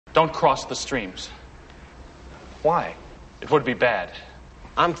Don't cross the streams. Why? It would be bad.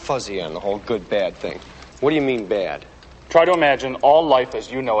 I'm fuzzy on the whole good-bad thing. What do you mean bad? Try to imagine all life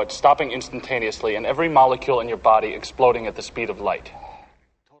as you know it stopping instantaneously and every molecule in your body exploding at the speed of light.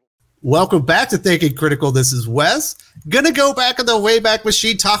 Welcome back to Thinking Critical. This is Wes. Gonna go back in the Wayback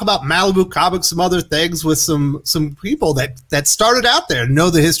Machine, talk about Malibu Comics, some other things with some people that started out there, know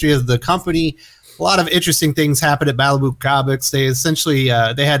the history of the company. A lot of interesting things happened at Malibu Comics. They essentially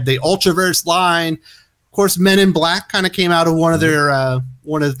they had the Ultraverse line. Of course, Men in Black kind of came out of one of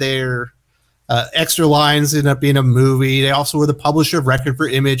their extra lines, ended up being a movie. They also were the publisher of record for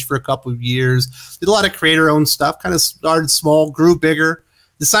Image for a couple of years. Did a lot of creator-owned stuff, kind of started small, grew bigger,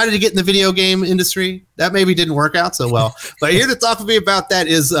 decided to get in the video game industry. That maybe didn't work out so well. But here to talk with me about that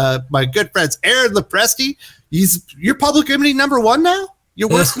is my good friends, Aaron Lopresti. You're Public Enemy #1 now? You're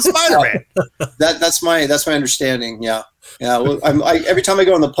worse than Spider-Man. That's my understanding, yeah. Well, every time I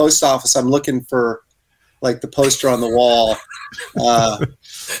go in the post office, I'm looking for, like, the poster on the wall.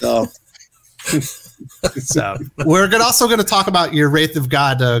 So we're also going to talk about your Wraith of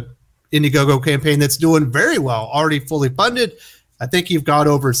God Indiegogo campaign that's doing very well, already fully funded. I think you've got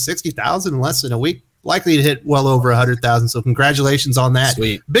over 60,000 in less than a week, likely to hit well over 100,000. So congratulations on that.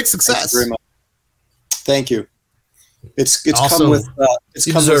 Sweet. Big success. Thank you very much. Thank you. It's also, come with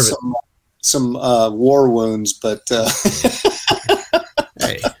some war wounds, but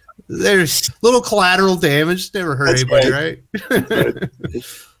hey, there's little collateral damage. Never hurt anybody, right?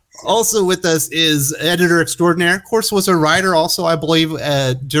 Also with us is editor extraordinaire. Of course, was a writer also, I believe,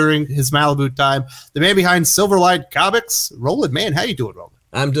 during his Malibu time. The man behind Silverlight Comics, Roland Mann. How you doing, Roland?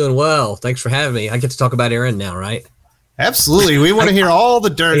 I'm doing well. Thanks for having me. I get to talk about Aaron now, right? Absolutely. We want to hear all the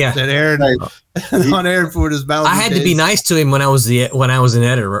dirt that Aaron on Aaron for his Malibu. I had to be nice to him when I was an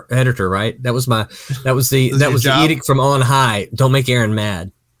editor, right? That was the edict from on high. Don't make Aaron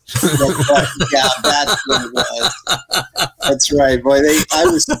mad. Yeah, that's what it was. That's right, boy. I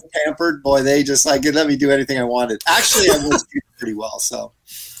was so pampered, boy. They just let me do anything I wanted. Actually, I was doing pretty well. So,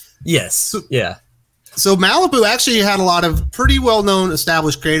 yes, yeah. So Malibu actually had a lot of pretty well-known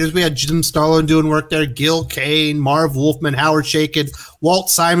established creators. We had Jim Starlin doing work there, Gil Kane, Marv Wolfman, Howard Chaykin, Walt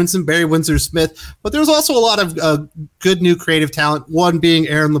Simonson, Barry Windsor Smith. But there was also a lot of good new creative talent, one being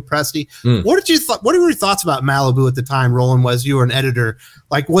Aaron Lopresti. What were your thoughts about Malibu at the time, Roland, was you were an editor?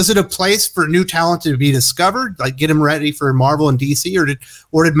 Like, was it a place for new talent to be discovered, like get them ready for Marvel and DC, or did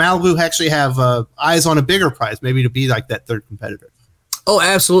Malibu actually have eyes on a bigger prize, maybe to be like that third competitor? Oh,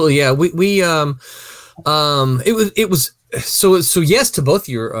 absolutely, yeah. It was so yes to both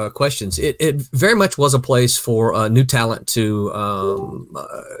your questions. It very much was a place for new talent to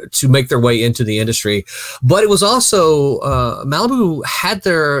make their way into the industry, but it was also Malibu had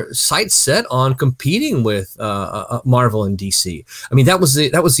their sights set on competing with Marvel and DC. I mean, that was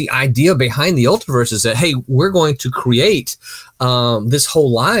the idea behind the Ultraverse, is that, hey, we're going to create this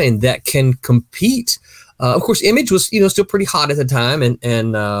whole line that can compete. Of course, Image was, still pretty hot at the time, and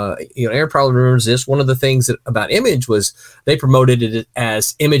Aaron probably remembers this. One of the things about Image was they promoted it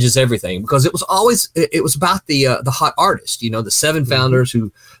as Image is everything, because it was about the hot artist, the 7 founders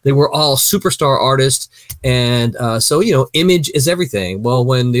who they were all superstar artists, and so Image is everything. Well,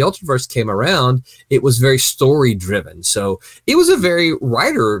 when the Ultraverse came around, it was very story driven, so it was a very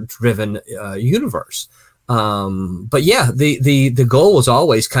writer driven universe. But yeah, the goal was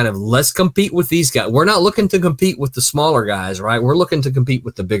always kind of, let's compete with these guys. We're not looking to compete with the smaller guys, right? We're looking to compete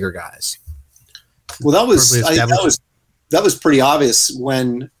with the bigger guys. Well, that was pretty obvious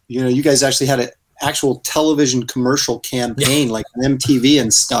when, you guys actually had an actual television commercial campaign, like on MTV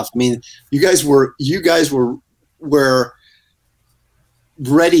and stuff. I mean, you guys were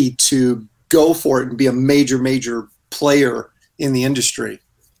ready to go for it and be a major player in the industry.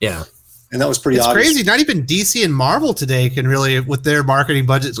 Yeah. And that was pretty obvious. It's crazy. Not even DC and Marvel today can really, with their marketing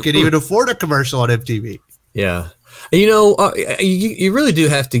budgets, can even afford a commercial on MTV. Yeah. You really do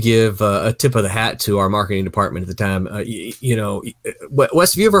have to give a tip of the hat to our marketing department at the time.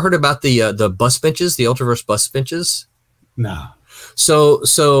 Wes, have you ever heard about the bus benches, the Ultraverse bus benches? No.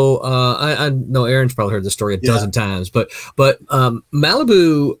 So I know Aaron's probably heard the story a dozen times, but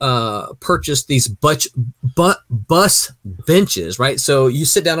Malibu purchased these bus benches, right? So you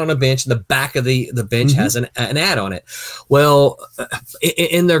sit down on a bench, and the back of the bench has an ad on it. Well,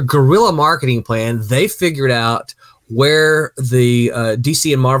 in their guerrilla marketing plan, they figured out where the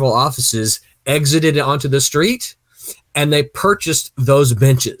DC and Marvel offices exited onto the street, and they purchased those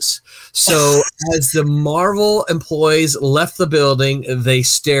benches. So as the Marvel employees left the building, they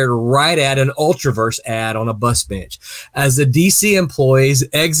stared right at an Ultraverse ad on a bus bench. As the DC employees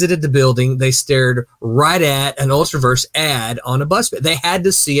exited the building, they stared right at an Ultraverse ad on a bus bench. They had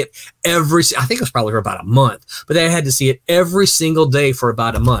to see it I think it was probably for about a month, but they had to see it every single day for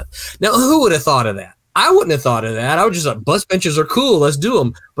about a month. Now, who would have thought of that? I wouldn't have thought of that. I would just like, bus benches are cool, let's do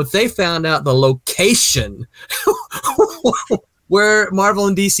them. But they found out the location where Marvel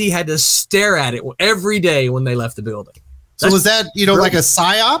and DC had to stare at it every day when they left the building. So was that, like a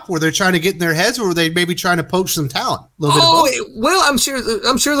psyop where they're trying to get in their heads, or were they maybe trying to poach some talent? Well, I'm sure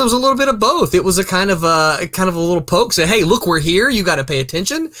there was a little bit of both. It was a kind of a little poke. Say, hey, look, we're here. You got to pay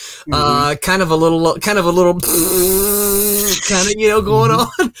attention. Kind of a little, kind of going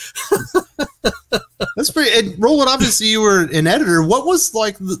on. That's pretty. And Roland, obviously, you were an editor. What was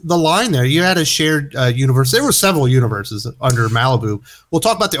like the line there? You had a shared universe. There were several universes under Malibu. We'll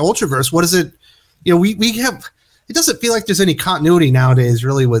talk about the Ultraverse. What is it? We have. It doesn't feel like there's any continuity nowadays,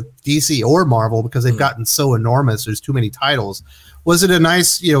 really, with DC or Marvel because they've gotten so enormous. There's too many titles. Was it a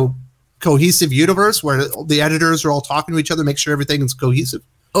nice, cohesive universe where the editors are all talking to each other, make sure everything is cohesive?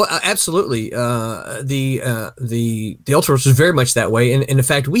 Oh, absolutely. The Ultraverse was very much that way, and in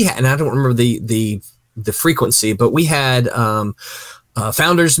fact, we had, and I don't remember the frequency, but we had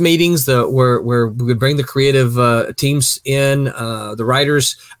founders meetings where we would bring the creative teams in, the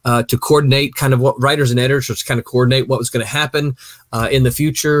writers to coordinate kind of what writers and editors to kind of coordinate what was going to happen in the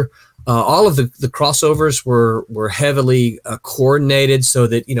future. All of the crossovers were heavily coordinated so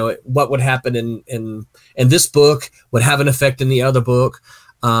that what would happen in this book would have an effect in the other book.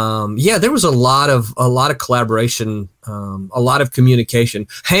 There was a lot of collaboration, a lot of communication.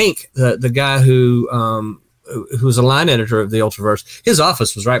 Hank, the guy who was a line editor of the Ultraverse, his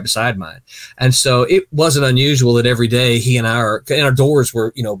office was right beside mine. And so it wasn't unusual that every day he and our doors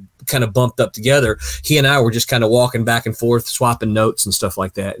were, kind of bumped up together. He and I were just kind of walking back and forth, swapping notes and stuff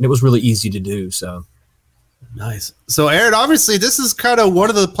like that. And it was really easy to do. So nice. So Aaron, obviously this is kind of one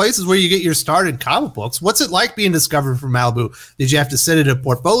of the places where you get your start in comic books. What's it like being discovered from Malibu? Did you have to send it a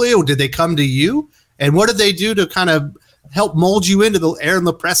portfolio? Did they come to you? And what did they do to kind of help mold you into the Aaron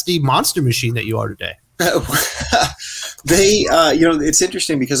Lopresti monster machine that you are today? They, it's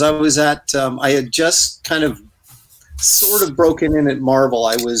interesting because I was at, I had just kind of sort of broken in at Marvel.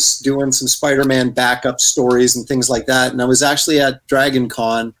 I was doing some Spider-Man backup stories and things like that. And I was actually at Dragon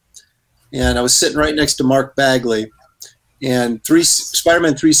Con, and I was sitting right next to Mark Bagley, and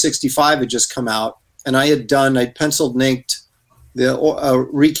Spider-Man 365 had just come out, and I penciled and inked the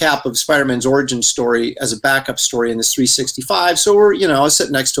recap of Spider-Man's origin story as a backup story in this 365. So I was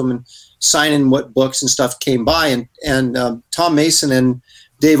sitting next to him and signing what books and stuff came by, and Tom Mason and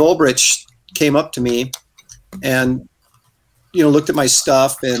Dave Olbrich came up to me and looked at my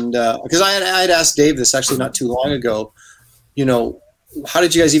stuff, and because I had asked Dave this actually not too long ago, how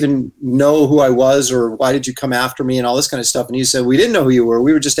did you guys even know who I was, or why did you come after me and all this kind of stuff? And he said, we didn't know who you were.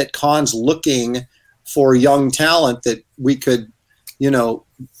 We were just at cons looking for young talent that we could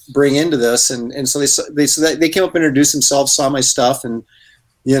bring into this, and so they came up and introduced themselves, saw my stuff, and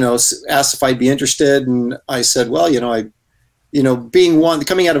asked if I'd be interested, and I said, well, being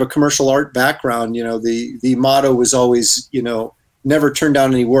coming out of a commercial art background, the motto was always, never turn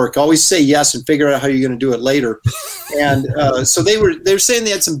down any work. Always say yes and figure out how you're going to do it later. And so they were saying they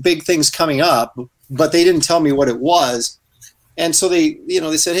had some big things coming up, but they didn't tell me what it was. And so they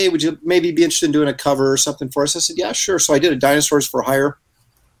said, hey, would you maybe be interested in doing a cover or something for us? I said, yeah, sure. So I did a Dinosaurs for Hire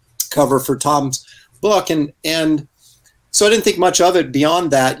cover for Tom's book, and so I didn't think much of it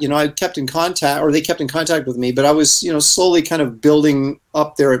beyond that. I kept in contact, or they kept in contact with me, but I was, slowly kind of building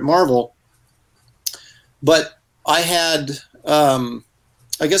up there at Marvel. But I had, I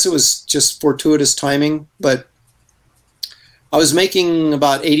guess it was just fortuitous timing, but I was making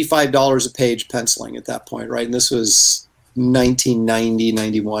about $85 a page penciling at that point, right? And this was 1990,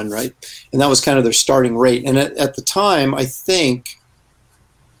 91, right? And that was kind of their starting rate. And at the time, I think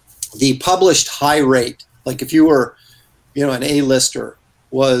the published high rate, like if you were, an A-lister,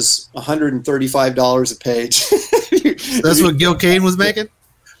 was $135 a page. That's what Gil Kane was making?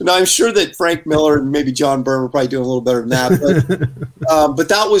 No, I'm sure that Frank Miller and maybe John Byrne were probably doing a little better than that. But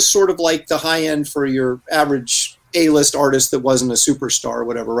that was sort of like the high end for your average A-list artist that wasn't a superstar or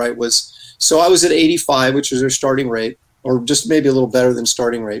whatever, right? So I was at 85, which was their starting rate, or just maybe a little better than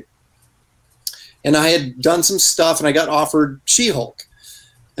starting rate. And I had done some stuff, and I got offered She-Hulk.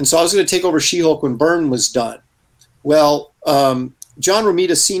 And so I was going to take over She-Hulk when Byrne was done. Well, John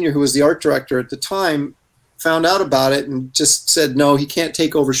Romita Sr., who was the art director at the time, found out about it and just said, no, he can't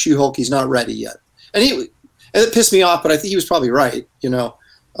take over She-Hulk. He's not ready yet. And And it pissed me off, but I think he was probably right, you know.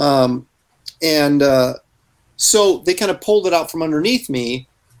 So they kind of pulled it out from underneath me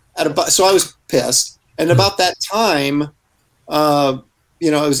so I was pissed. And about that time, you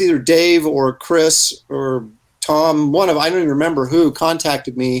know, it was either Dave or Chris or Tom, I don't even remember who,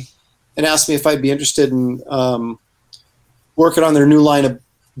 contacted me and asked me if I'd be interested in working on their new line of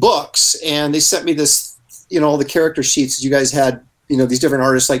books. And they sent me this, you know, all the character sheets that you guys had, you know, these different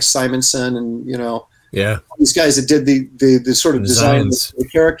artists like Simonson and, you know, these guys that did the sort of design of the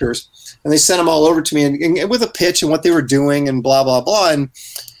characters. And they sent them all over to me and with a pitch and what they were doing and blah, blah, blah.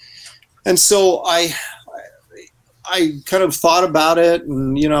 And so I kind of thought about it,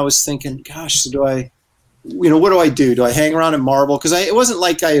 and, you know, I was thinking, gosh, so do I, you know, what do I do? Do I hang around at Marvel? Because it wasn't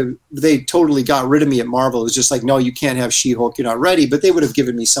like they totally got rid of me at Marvel. It was just like, no, you can't have She-Hulk, you're not ready. But they would have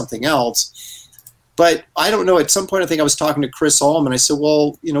given me something else. But I don't know. At some point, I think I was talking to Chris Allman. I said,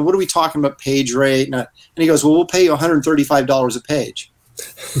 well, you know, what are we talking about page rate? And he goes, well, we'll pay you $135 a page.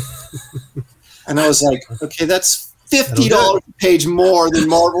 And I was like, okay, that's $50 a page more than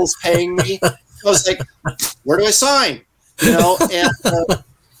Marvel's paying me. I was like, where do I sign? You know, and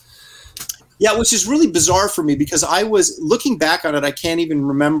yeah, which is really bizarre for me because I was looking back on it. I can't even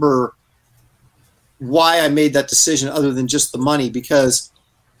remember why I made that decision other than just the money, because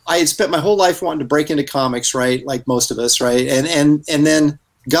I had spent my whole life wanting to break into comics, right? Like most of us, right? And then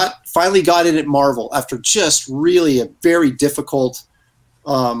finally got in at Marvel after just really a very difficult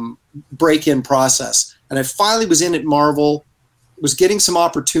break-in process. And I finally was in at Marvel, was getting some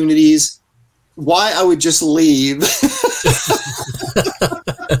opportunities. Why I would just leave,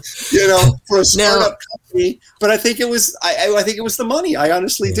 you know, for a startup company. But I think it was, I think it was the money. I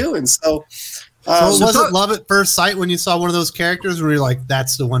honestly do. And so, was it love at first sight when you saw one of those characters where you're like,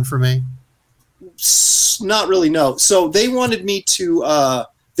 that's the one for me? Not really, no. So they wanted me to,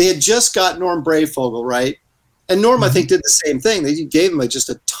 they had just got Norm Brayfogle, right? And Norm, I think, did the same thing. They gave him just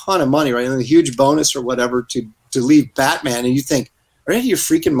a ton of money, right? And a huge bonus or whatever to leave Batman. And you think, are you out of your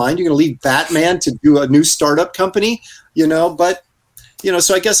freaking mind? You're going to leave Batman to do a new startup company? You know, but, you know,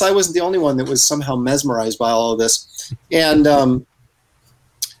 so I guess I wasn't the only one that was somehow mesmerized by all of this. And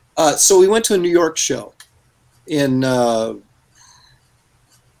so we went to a New York show in, it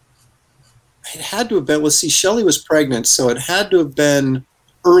had to have been, let's see, Shelley was pregnant, so it had to have been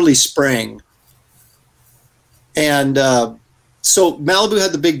early spring. And so Malibu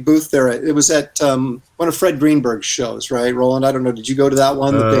had the big booth there. It was at one of Fred Greenberg's shows, right, Roland? I don't know. Did you go to that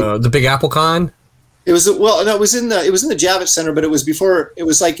one? The Big Apple Con? It was, well, no, it was in the Javits Center, but it was before. It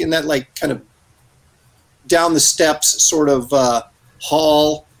was like in that, like, kind of down the steps sort of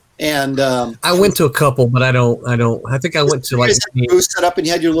hall. And I went to a couple, but I think I went to, like, you booth set up, and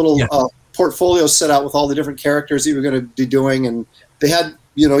you had your little portfolio set out with all the different characters that you were going to be doing, and they had,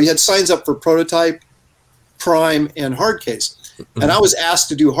 you know, you had signs up for Prototype, Prime, and Hardcase. And I was asked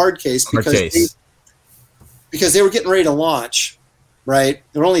to do Hardcase because they were getting ready to launch, right?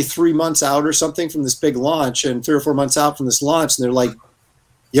 They're only 3 months out or something from this big launch, and 3 or 4 months out from this launch, and they're like,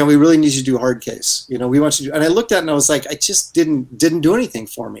 yeah, we really need you to do Hardcase. You know, we want you to do, and I looked at it and I was like, I just didn't do anything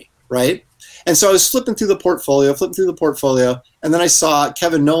for me, right? And so I was flipping through the portfolio, and then I saw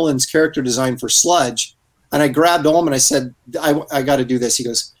Kevin Nolan's character design for Sludge, and I grabbed Olm and I said, I got to do this. He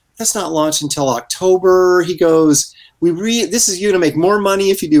goes, that's not launched until October. He goes, this is you to make more money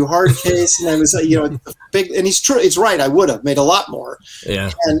if you do Hardcase. And I was like, you know, big, and he's true. It's right. I would have made a lot more.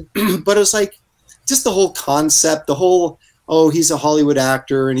 Yeah. But it was like, just the whole concept, the whole, oh, he's a Hollywood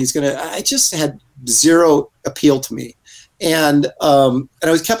actor and he's I just had zero appeal to me. And I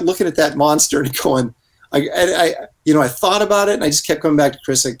was kept looking at that monster and going, I thought about it and I just kept coming back to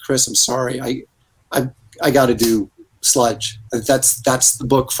Chris. Like, Chris, I'm sorry. I got to do Sludge. That's the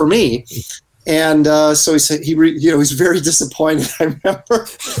book for me. And so he said, he's very disappointed. I remember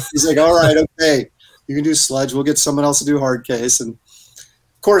he's like, all right, okay, you can do Sludge. We'll get someone else to do Hardcase. And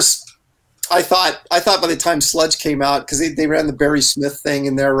of course, I thought by the time Sludge came out, because they ran the Barry Smith thing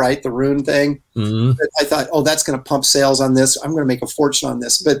in there, right? The Rune thing. Mm-hmm. I thought, oh, that's going to pump sales on this. I'm going to make a fortune on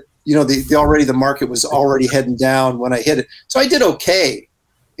this. But, you know, the market was already heading down when I hit it. So I did okay.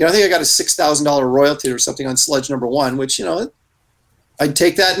 You know, I think I got a $6,000 royalty or something on Sludge #1, which, you know, I'd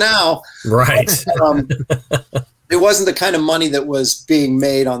take that now. Right. But, it wasn't the kind of money that was being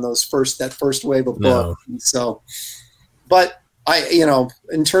made on that first wave of books. No. So, but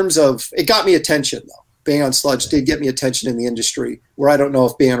in terms of, it got me attention though. Being on Sludge did get me attention in the industry, where I don't know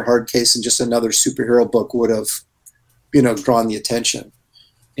if being on Hardcase and just another superhero book would have, you know, drawn the attention.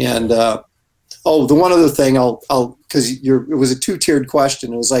 And the one other thing because it was a 2-tiered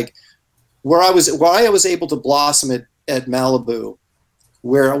question. It was like why I was able to blossom at Malibu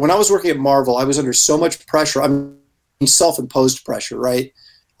where when I was working at Marvel, I was under so much pressure. I'm self-imposed pressure, right?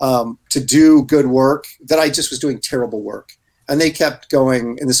 To do good work that I just was doing terrible work. And they kept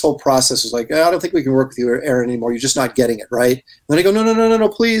going, and this whole process was like, I don't think we can work with you, Aaron, anymore. You're just not getting it, right? And then I go, no,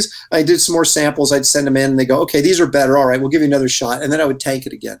 please. I did some more samples. I'd send them in, and they go, okay, these are better. All right, we'll give you another shot. And then I would tank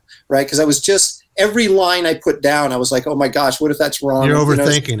it again, right? Because I was just, every line I put down, I was like, oh my gosh, what if that's wrong? You're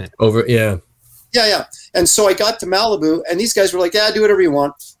overthinking it. Yeah. Yeah. And so I got to Malibu, and these guys were like, yeah, do whatever you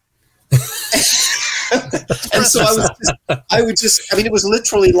want. And so I mean, it was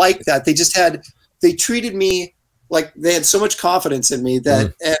literally like that. They treated me like they had so much confidence in me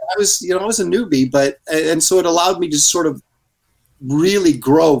that and I was a newbie, and so it allowed me to sort of really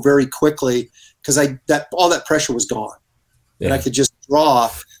grow very quickly because all that pressure was gone, and I could just draw,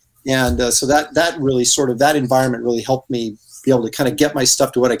 and so that really sort of, that environment really helped me be able to kind of get my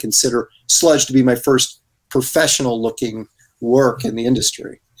stuff to what I consider Sludge to be my first professional looking work in the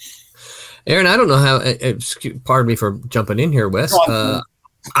industry. Aaron, I don't know how. Pardon me for jumping in here, Wes.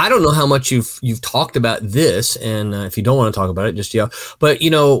 I don't know how much you've talked about this, and if you don't want to talk about it, just yell. But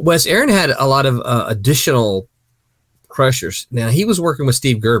Wes, Aaron had a lot of additional pressures. Now he was working with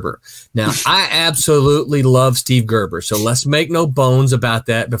Steve Gerber. Now I absolutely love Steve Gerber, so let's make no bones about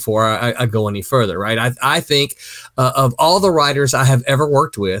that before I go any further. Right? I think of all the writers I have ever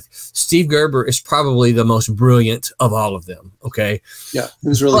worked with, Steve Gerber is probably the most brilliant of all of them. Okay. Yeah, he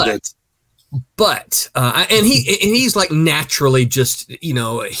was really good. But and he's like naturally just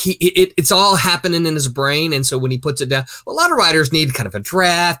it's all happening in his brain, and so when he puts it down, a lot of writers need kind of a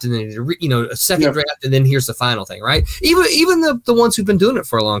draft and then a second draft, and then here's the final thing, right? Even the ones who've been doing it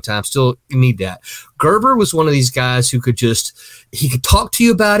for a long time still need that. Gerber was one of these guys who could talk to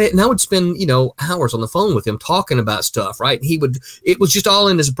you about it, and I would spend hours on the phone with him talking about stuff, right? It was just all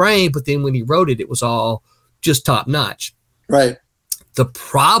in his brain, but then when he wrote it, it was all just top notch, right? The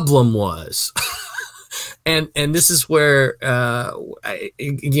problem was, and this is where,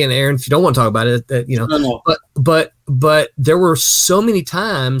 again, Aaron, if you don't want to talk about it, no. but there were so many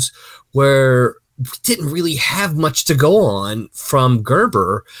times where we didn't really have much to go on from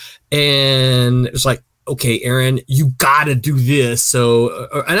Gerber, and it was like, okay, Aaron, you got to do this. So,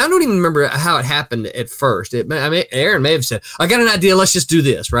 and I don't even remember how it happened at first. Aaron may have said, I got an idea, let's just do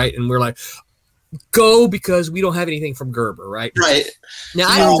this, right? And we're like, go, because we don't have anything from Gerber, right? Right.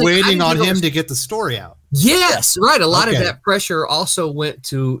 Now, you're waiting on him to get the story out. Yes, right. A lot of that pressure also went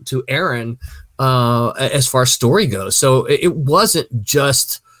to Aaron as far as story goes. So it wasn't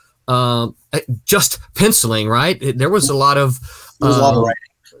just penciling, right? There was a lot of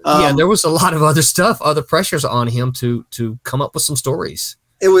writing. There was a lot of other stuff, other pressures on him to come up with some stories.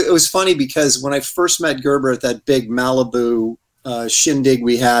 It was funny because when I first met Gerber at that big Malibu shindig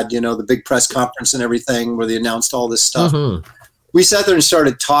we had, the big press conference and everything where they announced all this stuff. We sat there and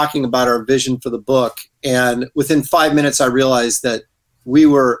started talking about our vision for the book, and within 5 minutes I realized that we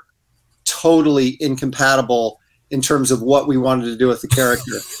were totally incompatible in terms of what we wanted to do with the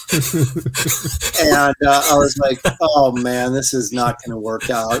character. And I was like, oh man, this is not going to work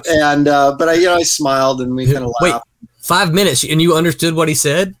out. And but I smiled, and we kind of laughed. Wait, 5 minutes and you understood what he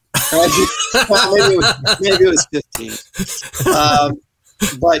said? Well, maybe it was 15.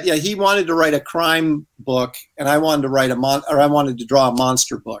 But yeah, he wanted to write a crime book, and I wanted to write I wanted to draw a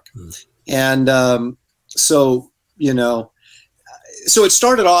monster book. And so it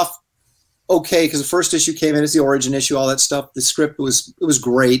started off okay, because the first issue came in as the origin issue, all that stuff. The script was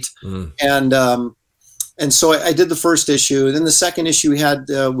great, and so I did the first issue, and then the second issue we had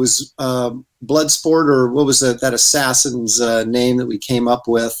was Bloodsport, or what was that assassin's name that we came up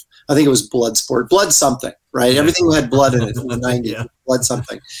with? I think it was Bloodsport, Blood something, right? Everything had blood in it in the 90s, Blood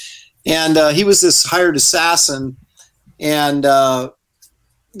something. And he was this hired assassin, and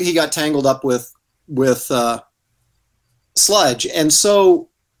he got tangled up with Sludge, and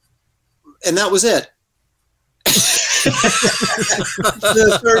that was it.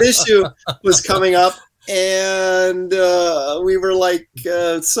 The third issue was coming up, and we were like,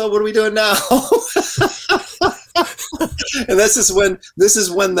 so what are we doing now? And this is when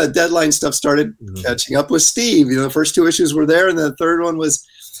the deadline stuff started catching up with Steve. The first two issues were there, and the third one was,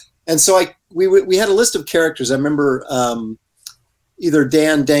 and so we had a list of characters. I remember either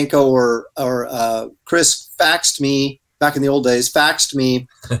Dan Danko or Chris faxed me back in the old days. Faxed me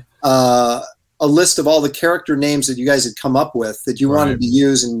a list of all the character names that you guys had come up with that you wanted to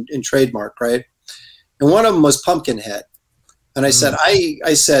use in trademark, right? And one of them was Pumpkinhead. And I said,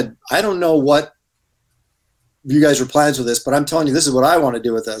 I said, I don't know what you guys were planning with this, but I'm telling you, this is what I want to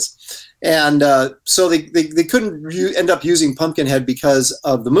do with this. And so they couldn't end up using Pumpkinhead because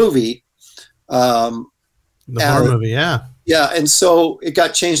of the movie. The horror movie, yeah. Yeah, and so it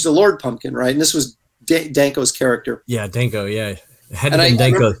got changed to Lord Pumpkin, right? And this was Danko's character. Yeah, Danko. Yeah, it had to be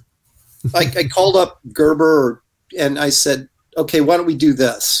Danko. I called up Gerber and I said, "Okay, why don't we do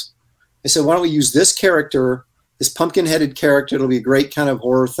this?" I said, "Why don't we use this character, this pumpkin-headed character? It'll be a great kind of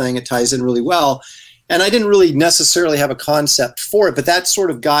horror thing. It ties in really well." And I didn't really necessarily have a concept for it, but that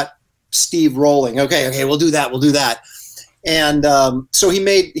sort of got Steve rolling. Okay, we'll do that. We'll do that. And so he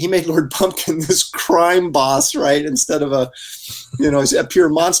made Lord Pumpkin this crime boss, right, instead of a pure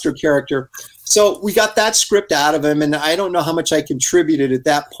monster character. So we got that script out of him, and I don't know how much I contributed at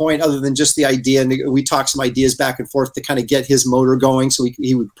that point, other than just the idea. And we talked some ideas back and forth to kind of get his motor going, so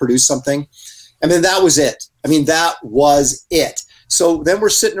he would produce something. And then that was it. I mean, that was it. So then we're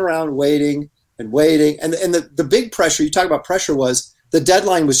sitting around waiting, and the big pressure, you talk about pressure, was the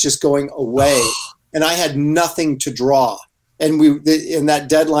deadline was just going away, and I had nothing to draw. And that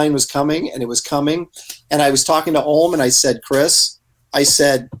deadline was coming, and it was coming. And I was talking to Olm, and I said, "Chris," I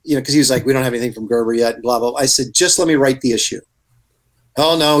said, because he was like, "We don't have anything from Gerber yet," and blah, blah. I said, "Just let me write the issue."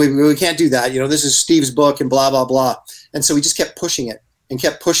 "Oh, no, we can't do that. This is Steve's book," and blah, blah, blah. And so we just kept pushing it and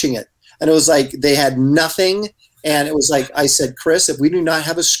kept pushing it. And it was like they had nothing. And it was like, I said, "Chris, if we do not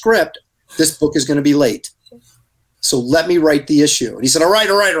have a script, this book is going to be late. So let me write the issue." And he said, all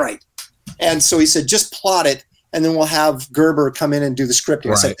right. And so he said, "Just plot it, and then we'll have Gerber come in and do the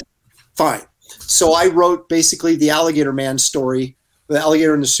scripting." Right. I said, fine. So I wrote basically the Alligator Man story, the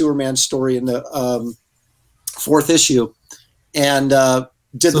Alligator and the Sewer Man story in the 4th issue. And so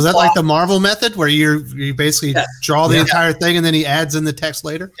is that like the Marvel method where you basically draw the entire thing and then he adds in the text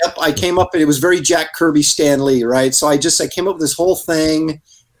later? Yep. I came up, and it was very Jack Kirby, Stan Lee, right? So I came up with this whole thing.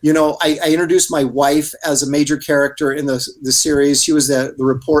 I introduced my wife as a major character in the series. She was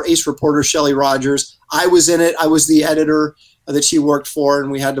the ace reporter, Shelley Rogers. I was in it. I was the editor that she worked for, and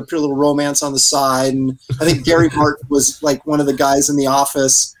we had to put a little romance on the side. And I think Gary Martin was like one of the guys in the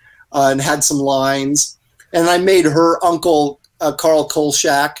office and had some lines. And I made her uncle Carl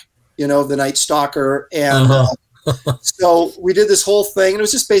Kolchak, the Night Stalker. And so we did this whole thing, and it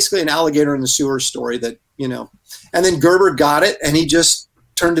was just basically an alligator in the sewer story that, and then Gerber got it, and he just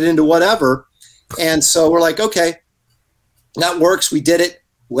turned it into whatever. And so we're like, okay, that works. We did it.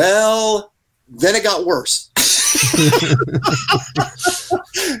 Well, then it got worse.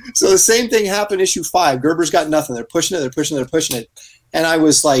 So the same thing happened issue 5. Gerber's got nothing. They're pushing it. And I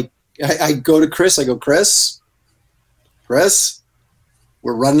was like, I go to Chris. I go, Chris,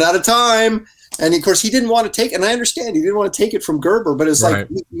 we're running out of time. And of course he didn't want to take it. And I understand he didn't want to take it from Gerber, but it's like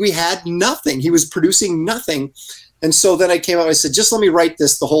we had nothing. He was producing nothing. And so then I came up, I said, just let me write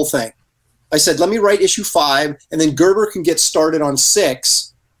the whole thing. I said, let me write issue 5, and then Gerber can get started on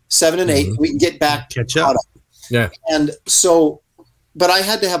 6, 7, and 8. We can get back catch up. Yeah. And so, but I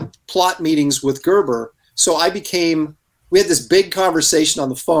had to have plot meetings with Gerber. So we had this big conversation on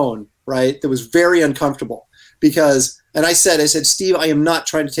the phone, right? That was very uncomfortable and I said, "Steve, I am not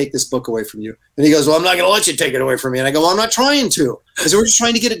trying to take this book away from you." And he goes, "Well, I'm not going to let you take it away from me." And I go, "Well, I'm not trying to." I said, "We're just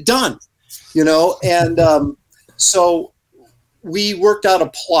trying to get it done, and, so we worked out a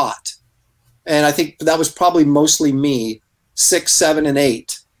plot, and I think that was probably mostly me, 6, 7, and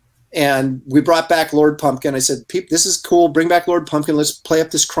 8. And we brought back Lord Pumpkin. I said, "This is cool. Bring back Lord Pumpkin. Let's play up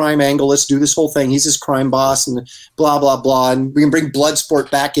this crime angle. Let's do this whole thing. He's this crime boss and blah, blah, blah. And we can bring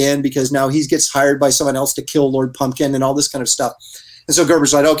Bloodsport back in because now he gets hired by someone else to kill Lord Pumpkin and all this kind of stuff." And so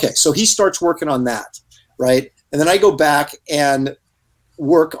Gerber's like, okay. So he starts working on that, right? And then I go back and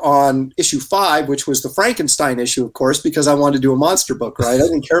work on issue 5, which was the Frankenstein issue, of course, because I wanted to do a monster book, right? I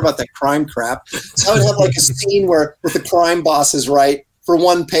didn't care about that crime crap. So I would have like a scene with the crime bosses, right, for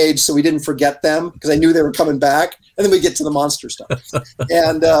one page, so we didn't forget them because I knew they were coming back, and then we get to the monster stuff.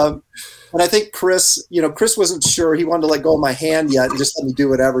 And I think Chris wasn't sure. He wanted to let go of my hand yet and just let me do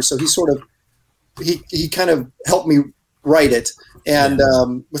whatever. So he kind of helped me write it, and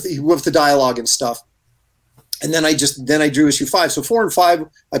with the dialogue and stuff. And then I drew issue 5. So 4 and 5,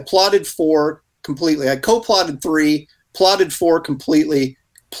 I plotted 4 completely. I co-plotted 3, plotted 4 completely,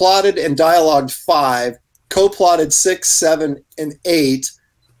 plotted and dialogued 5, co-plotted 6, 7, and 8,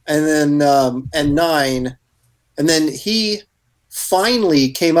 and then and 9. And then he finally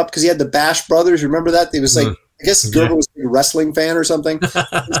came up because he had the Bash Brothers. Remember that? It was like, I guess Gerber was a wrestling fan or something. So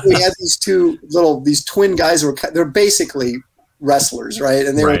he had these these twin guys they're basically wrestlers, right?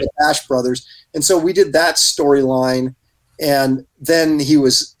 And they were the Bash Brothers. And so we did that storyline, and then he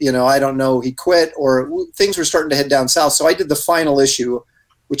was, I don't know, he quit or things were starting to head down south. So I did the final issue,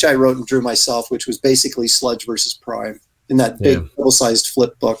 which I wrote and drew myself, which was basically Sludge versus Prime in that big double-sized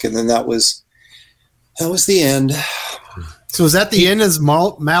flip book. And then that was the end. So is that the end as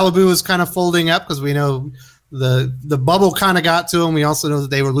Malibu is kind of folding up? Because we know the bubble kind of got to them. We also know that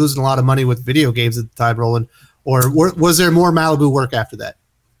they were losing a lot of money with video games at the time, Roland. Or was there more Malibu work after that?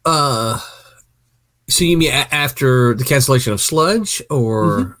 So you mean after the cancellation of Sludge,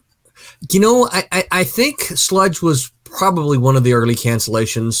 or I think Sludge was probably one of the early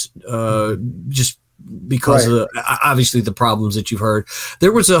cancellations, just because of obviously the problems that you've heard.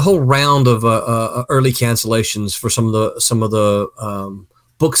 There was a whole round of early cancellations for some of the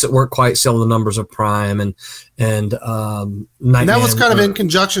books that weren't quite selling the numbers of Prime and that was kind of in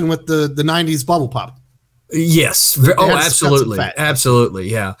conjunction with the 90s bubble pop. Yes. Absolutely. Absolutely.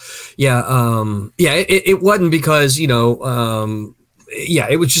 Yeah. It wasn't because,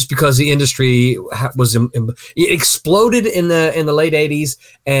 it was just because the industry it exploded in the late 80s,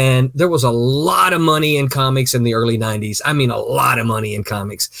 and there was a lot of money in comics in the early 90s. I mean, a lot of money in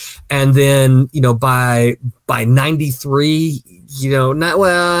comics. And then, by 93,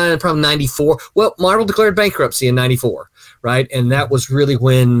 probably 94. Well, Marvel declared bankruptcy in 94, right? And that was really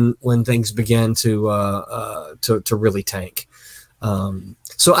when things began to really tank.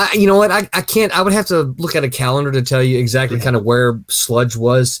 So I can't. I would have to look at a calendar to tell you exactly kind of where Sludge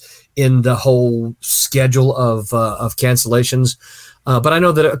was in the whole schedule of cancellations. But I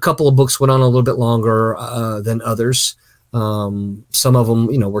know that a couple of books went on a little bit longer than others. Some of them,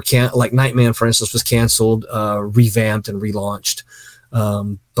 were like Nightman, for instance, was canceled, revamped and relaunched.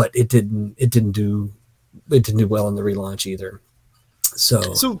 But it didn't do well in the relaunch either.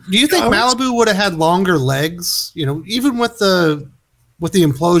 So do you think Malibu would have had longer legs? Even with the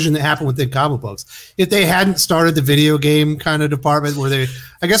implosion that happened within comic books, if they hadn't started the video game kind of department, where they're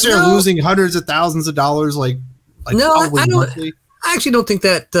losing hundreds of thousands of dollars, like no, I don't. Monthly. I actually don't think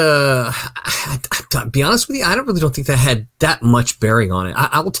that. To be honest with you, I don't think that had that much bearing on it.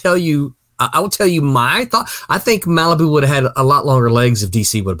 I will tell you. I will tell you my thought. I think Malibu would have had a lot longer legs if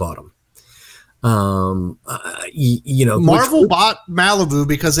DC would have bought them. Marvel bought Malibu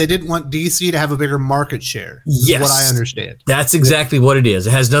because they didn't want DC to have a bigger market share. Yes, what I understand. That's exactly what it is.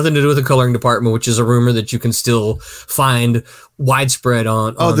 It has nothing to do with the coloring department, which is a rumor that you can still find widespread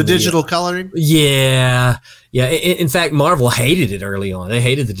on. Oh, the digital coloring. Yeah. In fact, Marvel hated it early on. They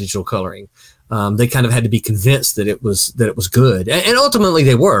hated the digital coloring. They kind of had to be convinced that it was good, and ultimately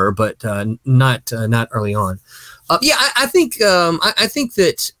they were, but not early on. I think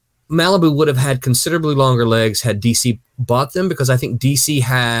that Malibu would have had considerably longer legs had DC bought them, because I think DC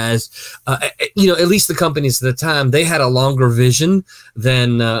has, at least the companies at the time, they had a longer vision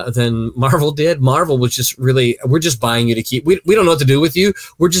than Marvel did. Marvel was just really, we're just buying you to keep. We don't know what to do with you.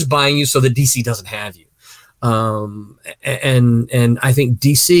 We're just buying you so that DC doesn't have you. And I think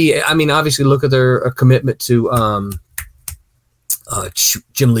DC, I mean, obviously look at their commitment to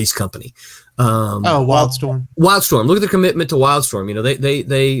Jim Lee's company. Wildstorm. Look at the commitment to Wildstorm.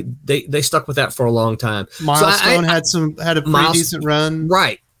 They stuck with that for a long time. Milestone had a pretty decent run.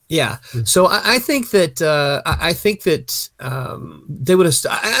 Right. Yeah. So I think that they would have.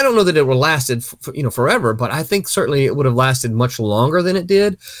 I don't know that it would have lasted forever, but I think certainly it would have lasted much longer than it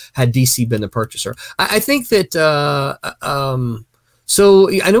did had DC been the purchaser. I think that. So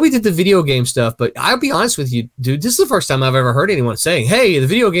I know we did the video game stuff, but I'll be honest with you, dude. This is the first time I've ever heard anyone saying, "Hey, the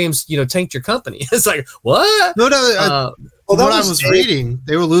video games, tanked your company." It's like, what? No. What I was reading,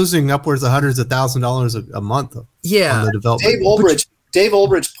 they were losing upwards of hundreds of $1,000s a month. Yeah. On the development. Dave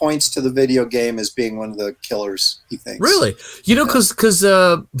Olbrich points to the video game as being one of the killers, he thinks. Really? Because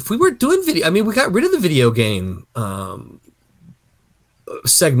if we were doing video, I mean, we got rid of the video game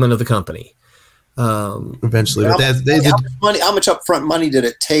segment of the company. Eventually. How much upfront money did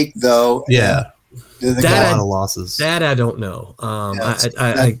it take, though? Yeah. They got a lot of losses. That I don't know.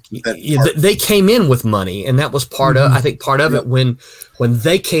 They came in with money, and that was part of. I think part of it when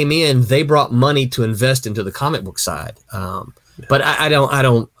they came in, they brought money to invest into the comic book side. But I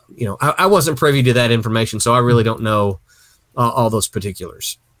don't. I wasn't privy to that information, so I really don't know all those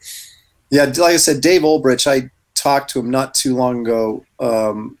particulars. Yeah, like I said, Dave Olbrich. I talked to him not too long ago.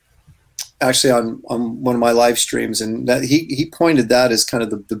 Actually, on one of my live streams, and that he pointed that as kind of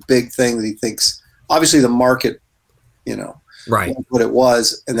the big thing that he thinks. Obviously, the market, right, what it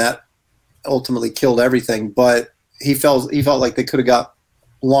was, and that ultimately killed everything. But he felt like they could have got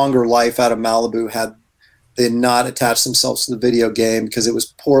longer life out of Malibu had they not attached themselves to the video game, because it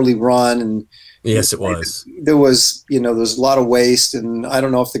was poorly run, and yes, it was. There was there was a lot of waste, and I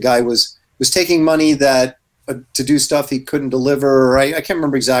don't know if the guy was taking money that to do stuff he couldn't deliver. I can't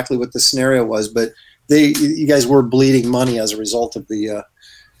remember exactly what the scenario was, but you guys were bleeding money as a result of the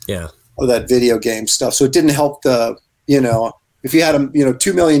of that video game stuff. So it didn't help the if you had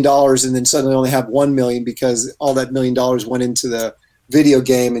 $2 million and then suddenly only have $1 million because all that $1 million went into the video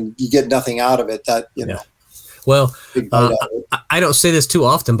game and you get nothing out of it. That Well, I don't say this too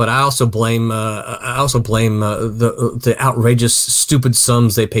often, but I also blame the outrageous, stupid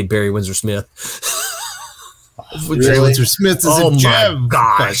sums they paid Barry Windsor Smith. Barry Windsor Smith is a gem. My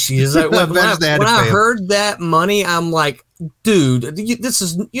gosh! He's like, when I heard that money, I'm like, dude, this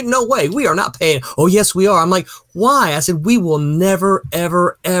is no way. We are not paying. Oh yes, we are. I'm like, why? I said, we will never,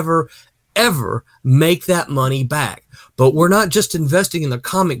 ever, ever, ever make that money back. But we're not just investing in the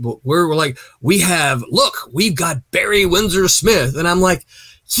comic book. We're like, we've got Barry Windsor Smith. And I'm like,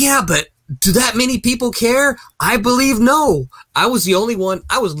 yeah, but do that many people care? I believe no. I was the only one.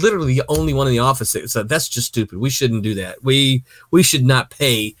 I was literally the only one in the office that said, that's just stupid. We shouldn't do that. We should not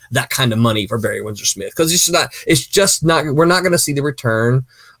pay that kind of money for Barry Windsor Smith, because it's just not, we're not going to see the return.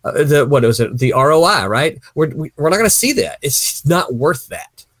 The ROI, right? We're not going to see that. It's not worth that.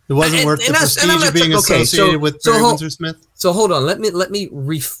 It wasn't worth the prestige of being associated with Barry Windsor Smith. So hold on, let me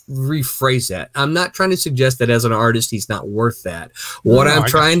rephrase that. I'm not trying to suggest that as an artist he's not worth that. What I'm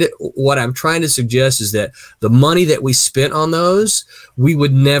trying to suggest is that the money that we spent on those, we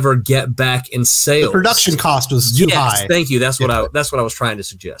would never get back in sales. The production cost was too high. Thank you. That's what I was trying to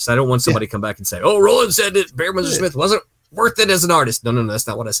suggest. I don't want somebody to come back and say, "Oh, Roland said that Barry Windsor Smith wasn't worth it as an artist." No, that's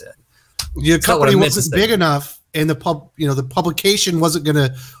not what I said. Your company wasn't big enough, and the publication wasn't going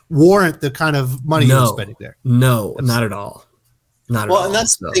to warrant the kind of money you were spending there. No, not at all. Not at all. Well, and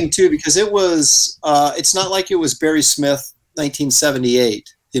that's the thing too, because it was. It's not like it was Barry Smith,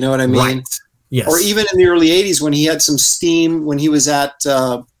 1978. You know what I mean? Right. Yes. Or even in the early 80s when he had some steam when he was at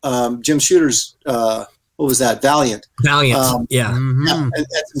Jim Shooter's. What was that? Valiant. Yeah. Mm-hmm. Yeah, and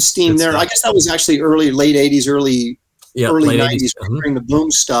some steam there. I guess that was actually late 80s, early 90s during the boom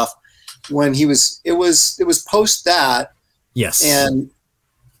stuff. When it was post that. Yes. And,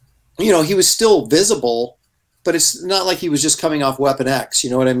 he was still visible, but it's not like he was just coming off Weapon X.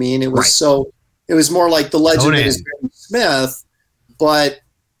 You know what I mean? It was it was more like the legend that is Barry Smith, but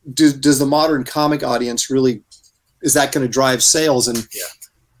does the modern comic audience really, is that going to drive sales? And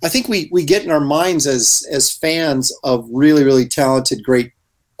I think we get in our minds as fans of really, really talented, great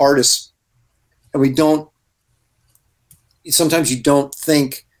artists, and sometimes you don't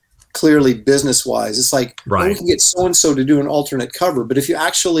think clearly business wise. It's like, we can get so and so to do an alternate cover, but if you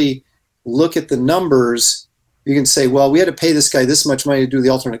actually look at the numbers, you can say, well, we had to pay this guy this much money to do the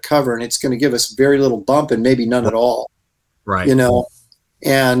alternate cover, and it's going to give us very little bump and maybe none at all. Right.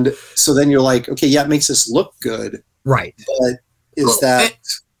 And so then you're like, okay, it makes us look good. Right. But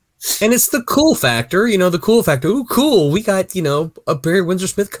and it's the cool factor, the cool factor. Ooh, cool. We got, a Barry Windsor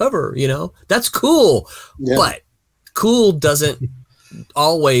Smith cover, that's cool. Yeah. But cool doesn't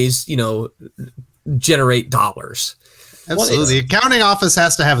always, generate dollars. Absolutely. The accounting office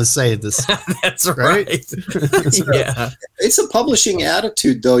has to have a say in this. That's right. Yeah. It's a publishing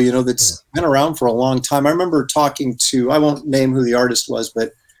attitude, though, that's been around for a long time. I remember talking to, I won't name who the artist was,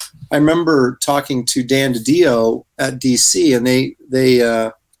 but I remember talking to Dan DiDio at DC, and they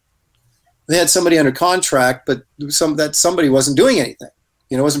had somebody under contract, but somebody wasn't doing anything,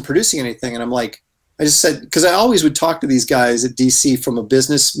 wasn't producing anything. And I'm like, I just said, because I always would talk to these guys at DC from a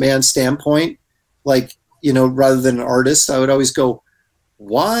businessman standpoint, like, rather than an artist. I would always go,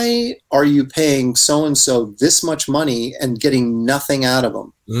 why are you paying so-and-so this much money and getting nothing out of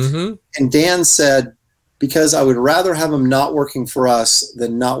them? Mm-hmm. And Dan said, because I would rather have him not working for us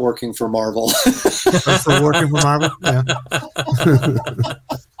than not working for Marvel. For working for Marvel? Yeah.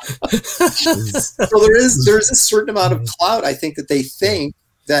 So there's a certain amount of clout, I think, that they think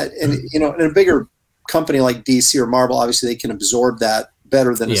that, and in a bigger company like DC or Marvel, obviously they can absorb that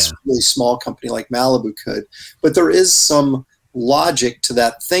better than a really small company like Malibu could. But there is some logic to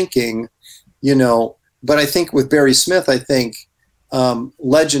that thinking, But I think with Barry Smith, I think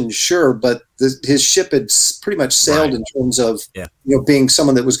legend, sure, but his ship had pretty much sailed in terms of being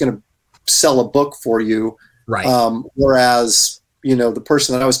someone that was going to sell a book for you. Right. Whereas the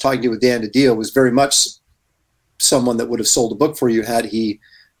person that I was talking to with Dan DiDio was very much someone that would have sold a book for you had he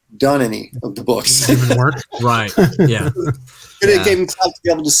done any of the books. Even work. Right. Yeah. It gave him clout to be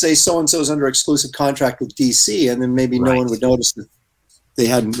able to say so-and-so is under exclusive contract with DC, and then maybe no one would notice that they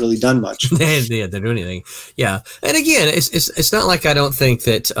hadn't really done much. They didn't do anything. Yeah. And again, it's not like I don't think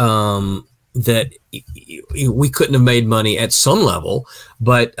that that we couldn't have made money at some level,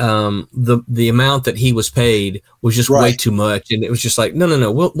 but the amount that he was paid was just way too much, and it was just like,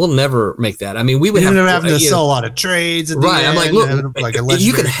 no, we'll never make that. I mean, we would have to sell a lot of trades. I'm like, look,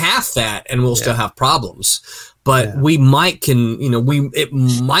 you can half that, and we'll still have problems. But we might it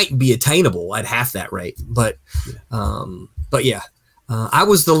might be attainable at half that rate. But I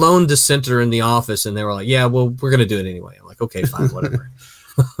was the lone dissenter in the office, and they were like, yeah, well, we're going to do it anyway. I'm like, okay, fine, whatever.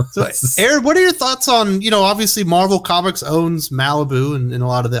 So, Aaron, what are your thoughts on, obviously Marvel Comics owns Malibu and a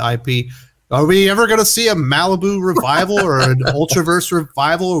lot of the IP. Are we ever going to see a Malibu revival or an Ultraverse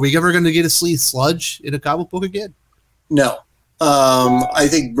revival? Are we ever going to get to see Sludge in a comic book again? No. I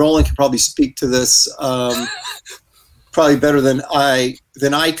think Roland can probably speak to this probably better than I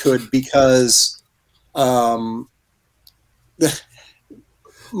could, because I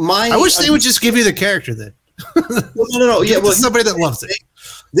wish they would just give you the character then. No. Yeah, well, somebody that loves it.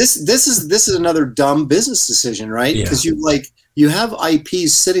 This is another dumb business decision, right? Because you have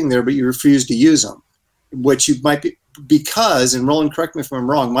IPs sitting there, but you refuse to use them, which you might be, because, and Roland, correct me if I'm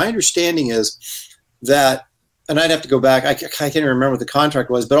wrong, my understanding is that, and I'd have to go back, I can't even remember what the contract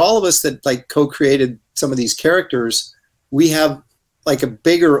was, but all of us that like co-created some of these characters, we have like a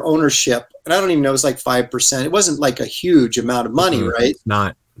bigger ownership, and I don't even know, it was like 5%. It wasn't like a huge amount of money, right?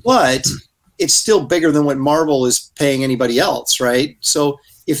 Not. But it's still bigger than what Marvel is paying anybody else, right? So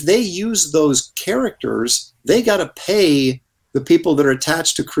if they use those characters, they got to pay the people that are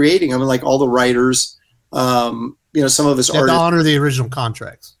attached to creating them, like all the writers, some of us are to honor the original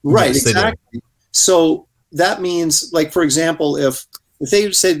contracts. Right, yes, exactly. So that means, like, for example, if they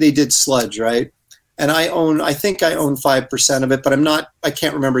say they did Sludge, right? And I think I own 5% of it, but I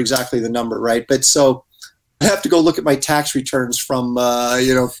can't remember exactly the number, right? But so I have to go look at my tax returns from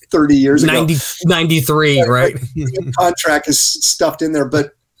 30 years ago. 93, right? The contract is stuffed in there,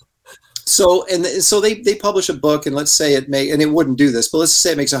 but so they publish a book, and let's say and it wouldn't do this, but let's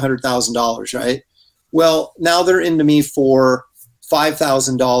say it makes $100,000, right? Well, now they're into me for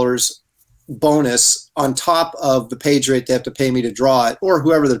 $5,000 bonus on top of the page rate they have to pay me to draw it, or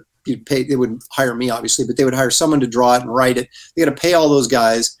whoever they wouldn't hire me, obviously, but they would hire someone to draw it and write it. They got to pay all those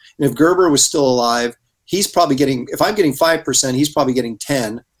guys. And if Gerber was still alive, he's probably getting, if I'm getting 5%, he's probably getting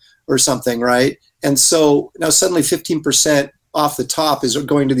 10 or something, right? And so now suddenly 15% off the top is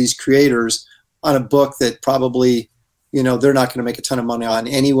going to these creators on a book that probably, they're not going to make a ton of money on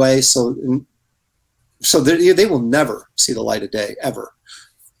anyway. So they will never see the light of day, ever.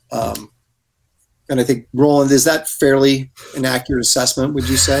 And I think, Roland, is that fairly an accurate assessment, would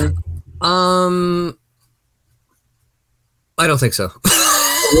you say? I don't think so.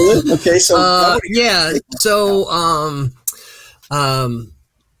 Really? Okay, so yeah. So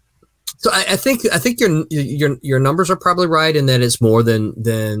I think your numbers are probably right in that it's more than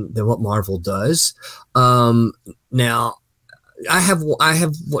what Marvel does. Now I have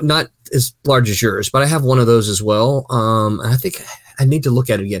not as large as yours, but I have one of those as well. I think I need to look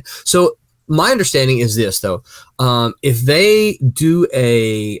at it again. So my understanding is this, though. If they do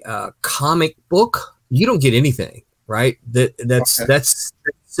a comic book, you don't get anything, right? That's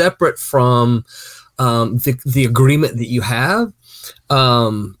separate from the agreement that you have,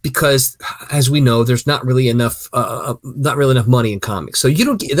 because, as we know, there's not really enough money in comics. So you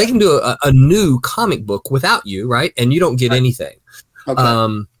don't get, they can do a new comic book without you, right? And you don't get anything.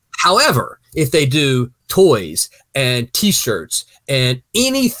 Okay. However, if they do toys and T-shirts and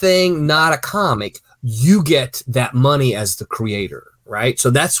anything not a comic, you get that money as the creator, right?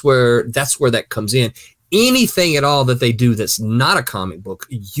 So that's where that comes in. Anything at all that they do that's not a comic book,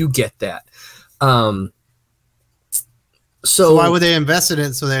 you get that. So why would they invest in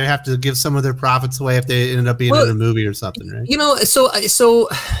it? So they have to give some of their profits away if they end up being in a movie or something, right? So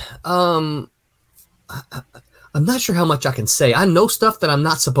I'm not sure how much I can say. I know stuff that I'm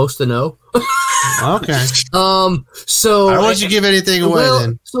not supposed to know. Okay. So I don't want you to give anything away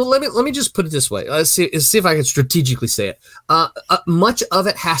then. So let me just put it this way. Let's see if I can strategically say it. Much of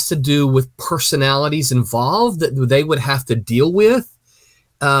it has to do with personalities involved that they would have to deal with.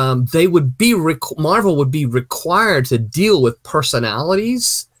 Marvel would be required to deal with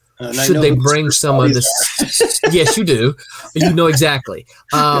personalities. Should they bring some of this? Yes, you do. You know exactly.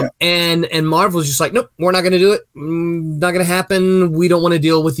 And Marvel's just like, nope, we're not going to do it. Not going to happen. We don't want to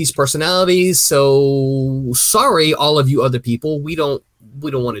deal with these personalities. So sorry, all of you other people. We don't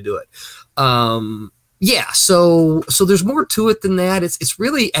want to do it. Yeah. So there's more to it than that. It's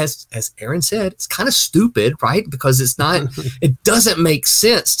really, as Aaron said, it's kind of stupid, right? Because it's not. It doesn't make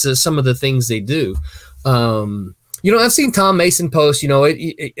sense to some of the things they do. I've seen Tom Mason post,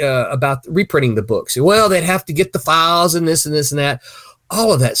 about reprinting the books. Well, they'd have to get the files and this and this and that.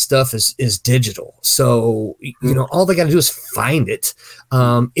 All of that stuff is digital. So, all they got to do is find it.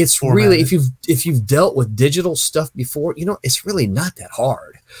 It's really, if you've dealt with digital stuff before, it's really not that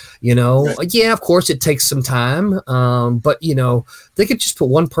hard. Right. Yeah, of course it takes some time. But they could just put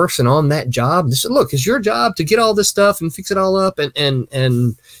one person on that job. They said, look, it's your job to get all this stuff and fix it all up. And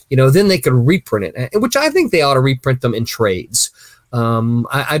then they could reprint it, which I think they ought to reprint them in trades.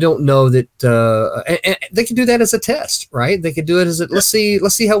 I don't know that and they could do that as a test, right? They could do it as a let's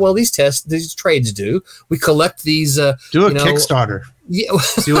see how well these trades do. We collect these. Do a Kickstarter. Yeah,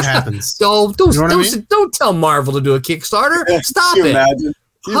 see what happens. Don't tell Marvel to do a Kickstarter. Stop it.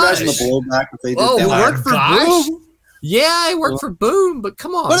 Can you imagine the blowback if they did that? It worked for Boom. Yeah, it worked for Boom, but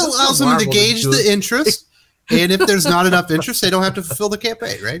come on. But it allows them to gauge the interest. And if there's not enough interest, they don't have to fulfill the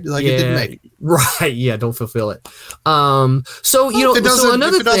campaign, right? Like it didn't make it. Right. Yeah, don't fulfill it. So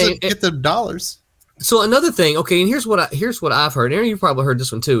another thing, get the dollars. So another thing, okay, and here's what I've heard. Aaron, you probably heard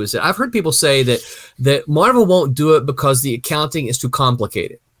this one too. Is that I've heard people say that Marvel won't do it because the accounting is too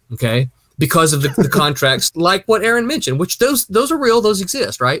complicated. Okay, because of the contracts, like what Aaron mentioned, which those are real, those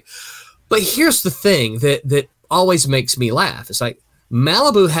exist, right? But here's the thing that always makes me laugh. It's like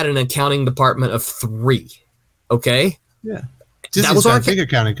Malibu had an accounting department of 3. Okay. Yeah. That was our big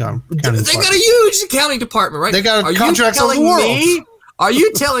accounting They got a huge accounting department, right? They got contracts all over the world. Are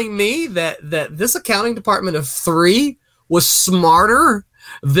you telling me that this accounting department of 3 was smarter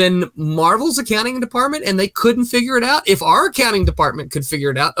than Marvel's accounting department and they couldn't figure it out? If our accounting department could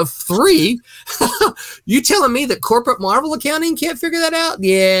figure it out of 3, you telling me that corporate Marvel accounting can't figure that out?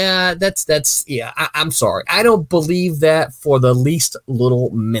 Yeah, I'm sorry. I don't believe that for the least little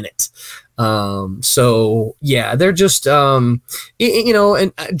minute. So yeah, they're just, and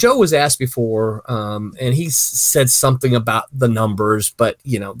Joe was asked before, and he said something about the numbers, but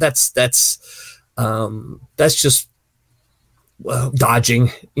that's just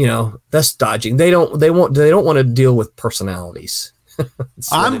dodging. That's dodging. They don't want to deal with personalities.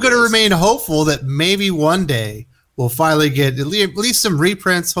 I'm going to remain hopeful that maybe one day we'll finally get at least some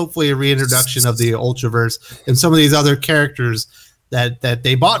reprints, hopefully a reintroduction of the Ultraverse and some of these other characters that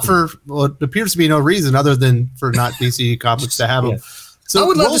they bought for what appears to be no reason other than for not DC Comics to have them. So I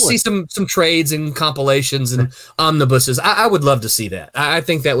would love to see some trades and compilations and omnibuses. I would love to see that. I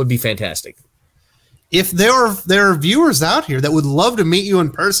think that would be fantastic. If there are viewers out here that would love to meet you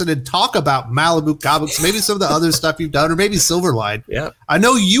in person and talk about Malibu Comics, maybe some of the other stuff you've done, or maybe Silverline. Yeah, I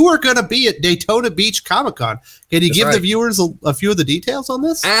know you are going to be at Daytona Beach Comic Con. Can you give the viewers a few of the details on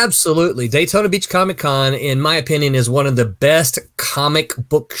this? Absolutely. Daytona Beach Comic Con, in my opinion, is one of the best comic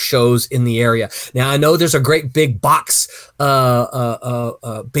book shows in the area. Now, I know there's a great big box,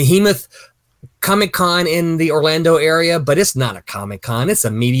 behemoth Comic Con in the Orlando area, but it's not a Comic Con. It's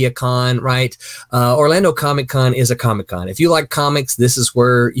a media con, right? Orlando Comic Con is a Comic Con. If you like comics, this is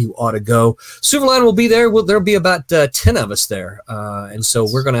where you ought to go. Silverline will be there. There'll be about 10 of us there. And so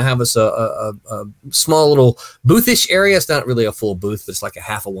we're going to have us a small little boothish area. It's not really a full booth, but it's like a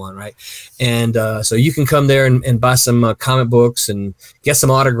half of one, right? And so you can come there and buy some comic books and get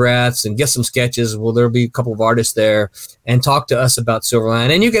some autographs and get some sketches. Well, there'll be a couple of artists there and talk to us about Silverline.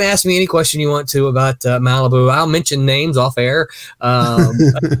 And you can ask me any question you want to about Malibu. I'll mention names off air, but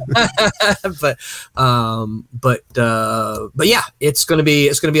yeah, it's going to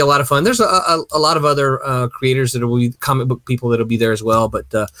be a lot of fun. There's a lot of other creators that will be comic book people that'll be there as well. But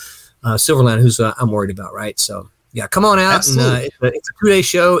Silverline, who's I'm worried about, right? So yeah, come on out. And, it's a 2-day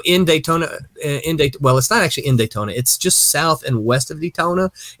show in Daytona. Well, it's not actually in Daytona. It's just south and west of Daytona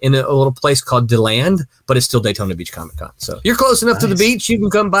in a little place called DeLand, but it's still Daytona Beach Comic Con. So you're close enough to the beach. You can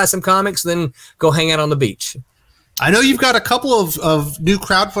come buy some comics, then go hang out on the beach. I know you've got a couple of new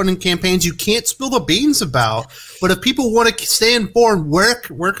crowdfunding campaigns you can't spill the beans about, but if people want to stay informed, where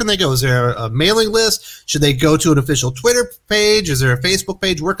can they go? Is there a mailing list? Should they go to an official Twitter page? Is there a Facebook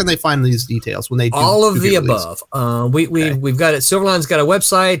page? Where can they find these details when they do all of the above? We've got it. Silverline's got a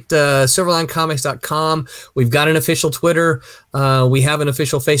website, silverlinecomics.com. We've got an official Twitter. We have an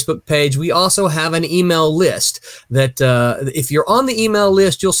official Facebook page. We also have an email list that if you're on the email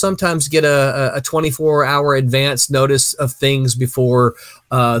list, you'll sometimes get a 24-hour advance notice of things before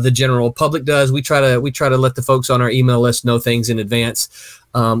the general public does. We try to let the folks on our email list know things in advance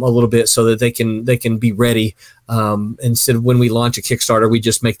a little bit so that they can be ready. Instead of when we launch a Kickstarter, we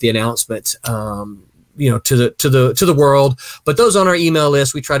just make the announcement to the world. But those on our email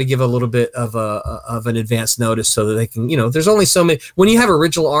list, we try to give a little bit of an advance notice so that they can, there's only so many. When you have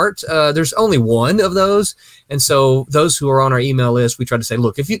original art, there's only one of those. And so those who are on our email list, we try to say,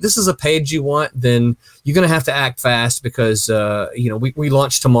 look, if this is a page you want, then you're going to have to act fast because, we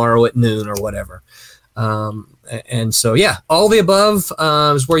launch tomorrow at noon or whatever. And so, yeah, all the above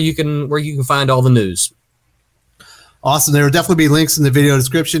is where you can find all the news. Awesome. There will definitely be links in the video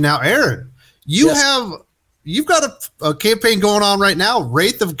description. Now, Aaron, you've got a campaign going on right now,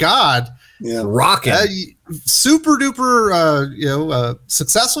 Wraith of God. Yeah, rocking. Super duper,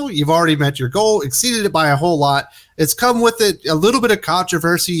 successful. You've already met your goal, exceeded it by a whole lot. It's come with it a little bit of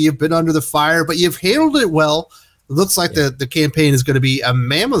controversy. You've been under the fire, but you've handled it well. looks like the campaign is going to be a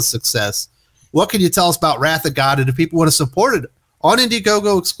mammoth success. What can you tell us about Wrath of God? And if people want to support it on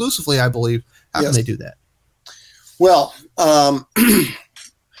Indiegogo exclusively, I believe, how can they do that? Well, I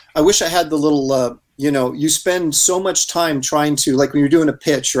wish I had the little, you spend so much time trying to, like when you're doing a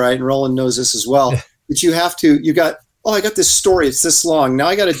pitch, right? And Roland knows this as well, that I got this story. It's this long. Now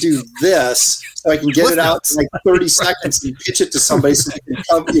I got to do this so I can get it out in like 30 seconds and pitch it to somebody so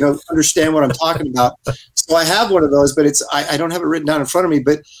they can understand what I'm talking about. So I have one of those, but I don't have it written down in front of me.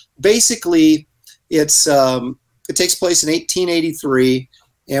 But basically, it takes place in 1883,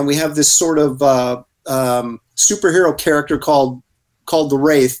 and we have this sort of superhero character called the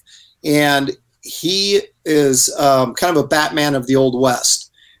Wraith, and he is kind of a Batman of the Old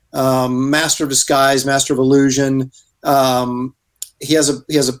West, master of disguise, master of illusion. He has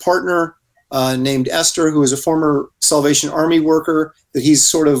a partner named Esther, who is a former Salvation Army worker that he's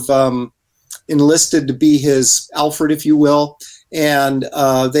sort of enlisted to be his Alfred, if you will. And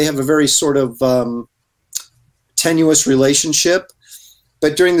they have a very sort of tenuous relationship.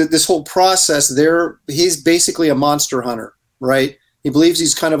 But during this whole process, he's basically a monster hunter, right? He believes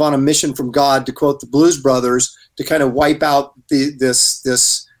he's kind of on a mission from God, to quote the Blues Brothers, to kind of wipe out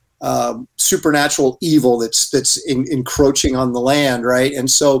this supernatural evil that's encroaching on the land, right? And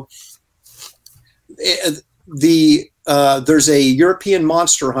so there's a European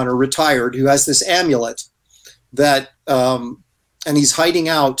monster hunter, retired, who has this amulet that, and he's hiding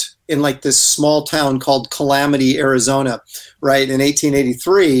out in like this small town called Calamity, Arizona, right, in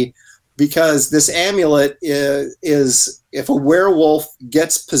 1883, because this amulet is if a werewolf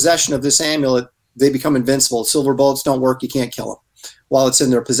gets possession of this amulet, they become invincible. Silver bullets don't work. You can't kill them while it's in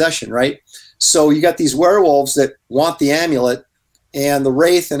their possession, right? So you got these werewolves that want the amulet, and the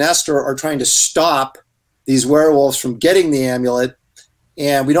Wraith and Esther are trying to stop these werewolves from getting the amulet.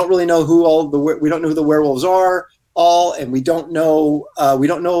 And we don't really know we don't know who the werewolves are, and we don't know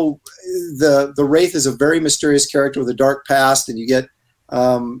the Wraith is a very mysterious character with a dark past, and you get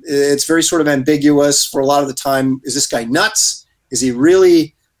it's very sort of ambiguous for a lot of the time. Is this guy nuts? Is he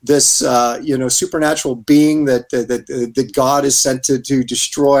really this supernatural being that God is sent to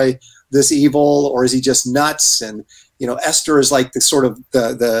destroy this evil, or is he just nuts? And Esther is like the sort of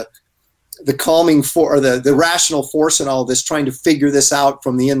the calming or the rational force in all this, trying to figure this out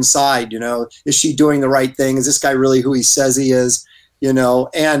from the inside. Is she doing the right thing? Is this guy really who he says he is?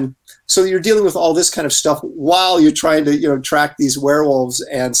 And so you're dealing with all this kind of stuff while you're trying to track these werewolves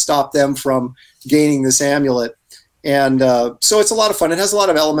and stop them from gaining this amulet. And so it's a lot of fun. It has a lot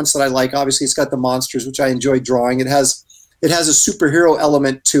of elements that I like. Obviously, it's got the monsters, which I enjoy drawing. It has a superhero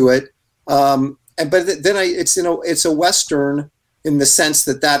element to it. It's a Western in the sense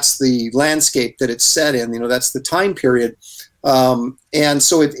that that's the landscape that it's set in. That's the time period. And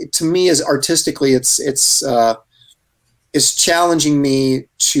so it to me, is artistically, it's challenging me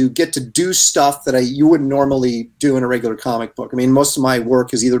to get to do stuff that you wouldn't normally do in a regular comic book. I mean, most of my work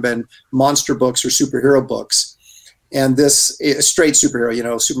has either been monster books or superhero books. And this is straight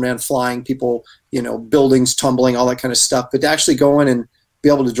superhero, Superman flying, people, buildings tumbling, all that kind of stuff. But to actually go in and be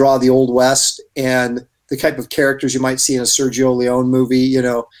able to draw the Old West and the type of characters you might see in a Sergio Leone movie,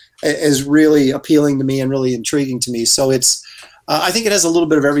 is really appealing to me and really intriguing to me. So it's, I think it has a little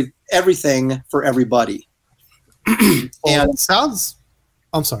bit of everything for everybody. And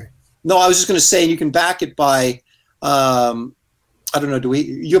I'm sorry. No, I was just going to say, you can back it by, I don't know,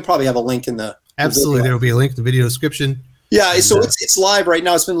 you'll probably have a link in the. Absolutely, there will be a link in the video description. Yeah, so it's live right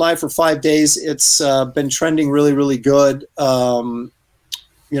now. It's been live for 5 days. It's been trending really, really good.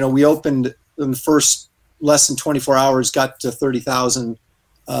 We opened in the first less than 24 hours, got to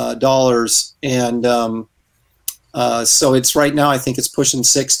 $30,000, and so it's right now. I think it's pushing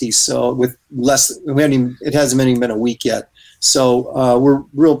 60. So with it hasn't even been a week yet. So we're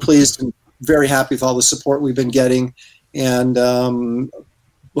real pleased and very happy with all the support we've been getting, and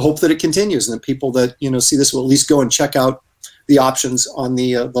hope that it continues, and that people that see this will at least go and check out the options on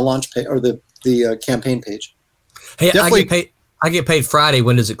the launch page or the campaign page. Hey, I get paid Friday.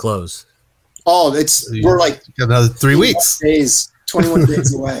 When does it close? Oh, we're like another 3 weeks. 21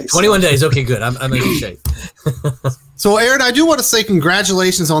 days away. 21 days. Okay, good. I'm in good shape. So, Aaron, I do want to say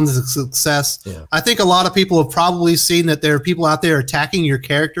congratulations on the success. Yeah. I think a lot of people have probably seen that there are people out there attacking your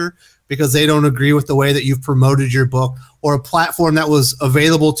character because they don't agree with the way that you've promoted your book, or a platform that was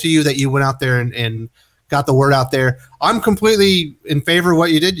available to you that you went out there and got the word out there. I'm completely in favor of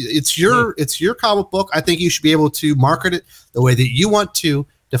what you did. It's your comic book. I think you should be able to market it the way that you want to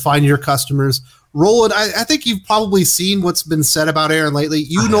find your customers. Roland, I think you've probably seen what's been said about Aaron lately.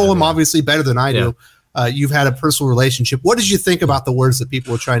 You know him obviously better than I do. You've had a personal relationship. What did you think about the words that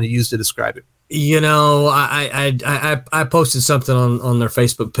people were trying to use to describe it? You know, I posted something on their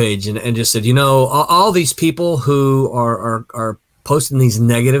Facebook page and just said, you know, all these people who are posting these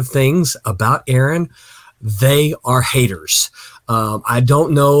negative things about Aaron, they are haters. I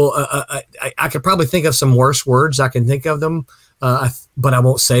don't know. I could probably think of some worse words. I can think of them, but I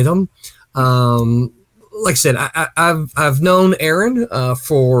won't say them. Like I said, I've known Aaron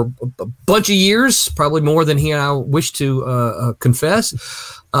for a bunch of years, probably more than he and I wish to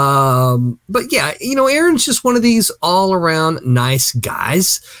confess. But yeah, you know, Aaron's just one of these all around nice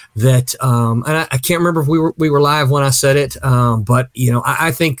guys that, and I can't remember if we were live when I said it. But you know,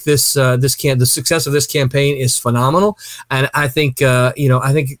 I think the success of this campaign is phenomenal. And I think, you know,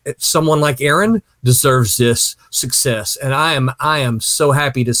 I think someone like Aaron deserves this success. And I am so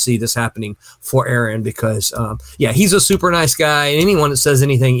happy to see this happening for Aaron because, yeah, he's a super nice guy, and anyone that says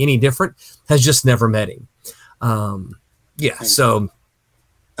anything any different has just never met him. Yeah. So,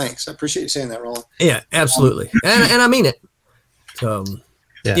 thanks. I appreciate you saying that, Roland. Yeah, absolutely. And I mean it.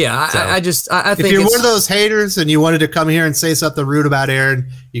 Yeah, I think if you're one of those haters and you wanted to come here and say something rude about Aaron,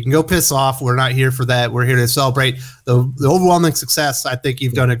 you can go piss off. We're not here for that. We're here to celebrate the overwhelming success. I think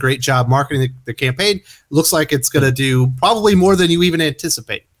you've done a great job marketing the campaign. Looks like it's going to do probably more than you even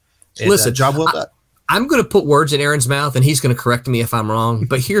anticipate. And, listen, job well done. I'm going to put words in Aaron's mouth, and he's going to correct me if I'm wrong.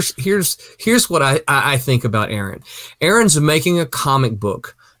 But here's what I think about Aaron. Aaron's making a comic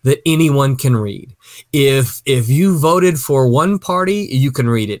book that anyone can read. If you voted for one party, you can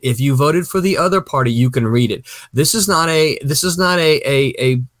read it. If you voted for the other party, you can read it. This is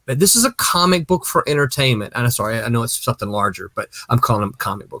a comic book for entertainment. I'm sorry, I know it's something larger, but I'm calling them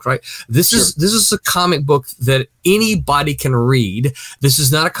comic books, right? This is a comic book that anybody can read. This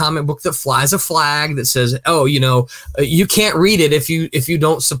is not a comic book that flies a flag that says, oh, you know, you can't read it if you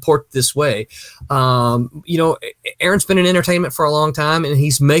don't support this way. You know, Aaron's been in entertainment for a long time, and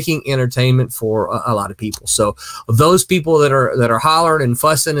he's making entertainment for a lot of people. So those people that are hollering and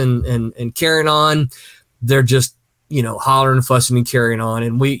fussing and carrying on, they're just, you know, hollering and fussing and carrying on.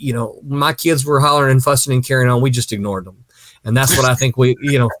 And we, you know, my kids were hollering and fussing and carrying on. We just ignored them. And that's what I think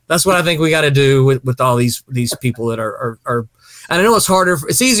that's what I think we got to do with all these people that are, and I know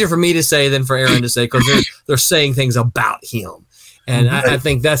it's easier for me to say than for Aaron to say, because they're saying things about him. And I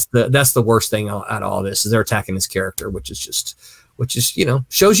think that's the worst thing out of all this is they're attacking his character, which is, you know,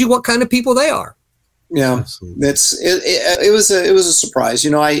 shows you what kind of people they are. Yeah. Absolutely. It was a surprise.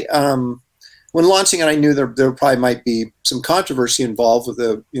 You know, when launching it, I knew there probably might be some controversy involved with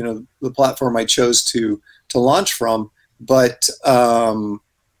the platform I chose to launch from, but I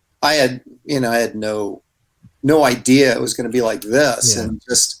had no idea it was going to be like this,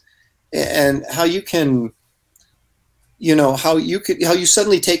 and how you can, you know, how you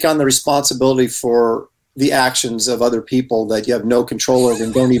suddenly take on the responsibility for the actions of other people that you have no control over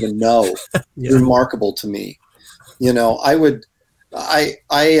and don't even know. Yeah. Remarkable to me. You know,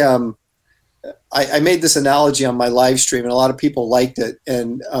 I made this analogy on my live stream, and a lot of people liked it.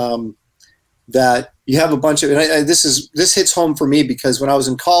 And that you have a bunch of, and this hits home for me because when I was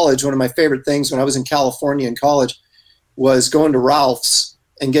in college, one of my favorite things when I was in California in college was going to Ralph's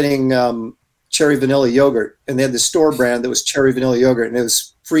and getting cherry vanilla yogurt. And they had this store brand that was cherry vanilla yogurt, and it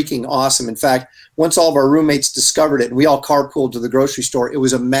was freaking awesome. In fact, once all of our roommates discovered it and we all carpooled to the grocery store, it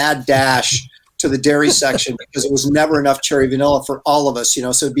was a mad dash to the dairy section because it was never enough cherry vanilla for all of us, you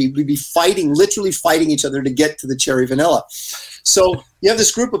know. So we'd be literally fighting each other to get to the cherry vanilla. So you have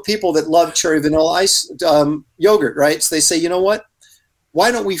this group of people that love cherry vanilla ice yogurt, right? So they say, you know what?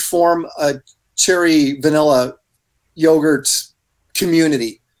 Why don't we form a cherry vanilla yogurt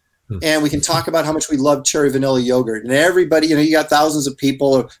community? And we can talk about how much we love cherry vanilla yogurt. And everybody, you know, you got thousands of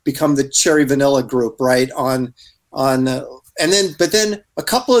people become the cherry vanilla group, right? But then a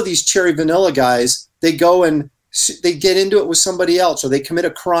couple of these cherry vanilla guys, they go and they get into it with somebody else, or they commit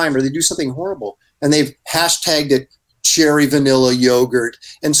a crime, or they do something horrible, and they've hashtagged it cherry vanilla yogurt.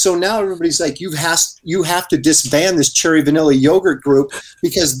 And so now everybody's like, you have to disband this cherry vanilla yogurt group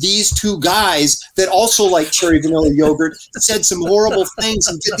because these two guys that also like cherry vanilla yogurt said some horrible things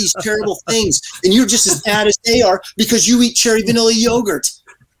and did these terrible things, and you're just as bad as they are because you eat cherry vanilla yogurt.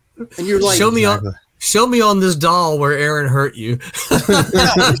 And you're like, show me on this doll where Aaron hurt you.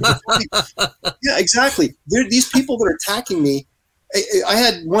 Yeah, exactly. These people that are attacking me. I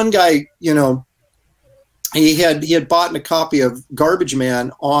had one guy, you know, he had bought a copy of Garbage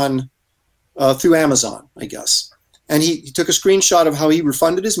Man on through Amazon, I guess, and he took a screenshot of how he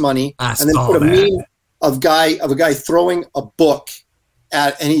refunded his money, and then put a meme of a guy throwing a book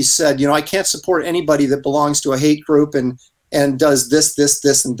at, and he said, you know, I can't support anybody that belongs to a hate group and does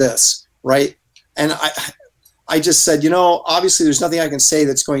this, and this, right? And I just said, obviously there's nothing I can say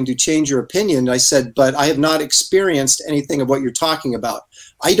that's going to change your opinion. I said, but I have not experienced anything of what you're talking about.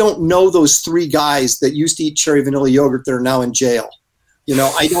 I don't know those 3 guys that used to eat cherry vanilla yogurt that are now in jail.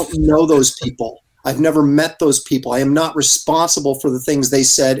 I don't know those people. I've never met those people. I am not responsible for the things they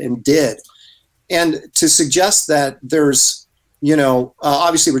said and did. And to suggest that there's,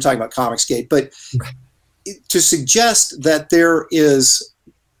 obviously we're talking about comicsgate, but to suggest that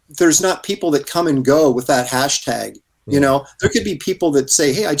there's not people that come and go with that hashtag. There could be people that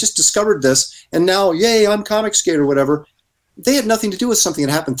say, hey, I just discovered this and now, yay, I'm comicsgate or whatever. They had nothing to do with something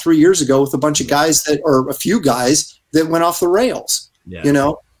that happened 3 years ago with a bunch of guys or a few guys that went off the rails.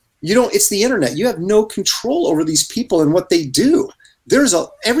 Yeah. It's the internet. You have no control over these people and what they do.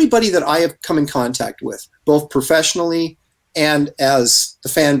 Everybody that I have come in contact with, both professionally and as the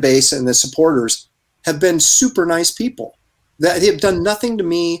fan base and the supporters, have been super nice people. They have done nothing to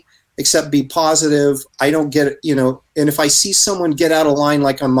me except be positive. I don't get it, and if I see someone get out of line,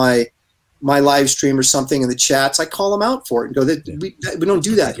 like on my live stream or something in the chats, I call them out for it and go, we don't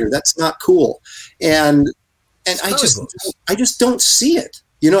do that here. That's not cool. And I just don't see it,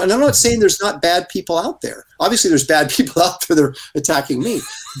 and I'm not saying there's not bad people out there. Obviously there's bad people out there that are attacking me,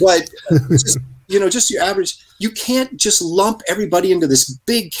 but just your average, you can't just lump everybody into this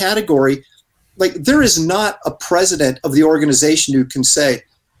big category. Like, there is not a president of the organization who can say,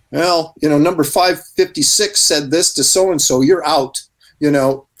 well, number 556 said this to so-and-so, you're out.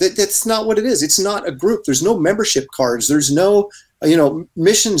 That's not what it is. It's not a group. There's no membership cards. There's no,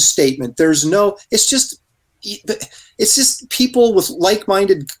 mission statement. It's just people with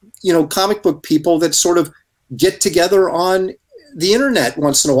like-minded, comic book people that sort of get together on the internet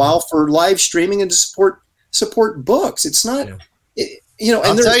once in a while for live streaming and to support books. It's not,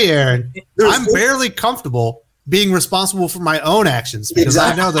 I'll tell you, Aaron, I'm barely comfortable being responsible for my own actions because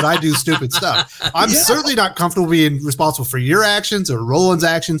I know that I do stupid stuff. I'm certainly not comfortable being responsible for your actions or Roland's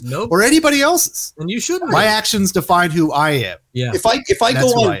actions or anybody else's. And you shouldn't. My actions define who I am. Yeah. If I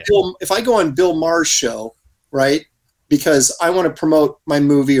go on Bill Maher's show, right, because I want to promote my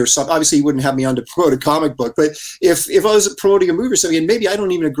movie or something. Obviously, he wouldn't have me on to promote a comic book, but if I was promoting a movie or something, and maybe I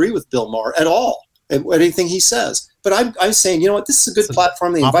don't even agree with Bill Maher at all, at anything he says. But I'm saying, this is a good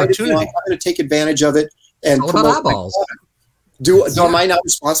platform. They invited me on. I'm going to take advantage of it and promote eyeballs. Am I not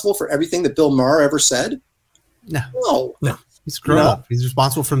responsible for everything that Bill Maher ever said? No. He's grown up. He's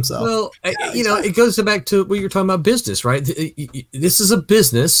responsible for himself. Well, it goes back to what you're talking about, business, right? This is a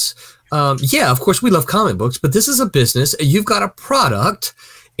business. Of course, we love comic books, but this is a business. You've got a product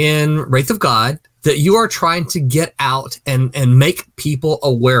in Wraith of God that you are trying to get out and make people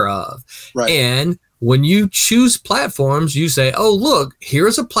aware of. Right. And when you choose platforms, you say, "Oh, look,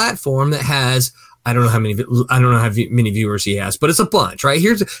 here's a platform that has I don't know how many viewers he has, but it's a bunch, right?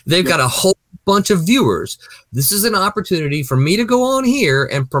 They've got a whole bunch of viewers. This is an opportunity for me to go on here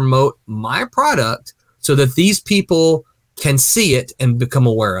and promote my product so that these people can see it and become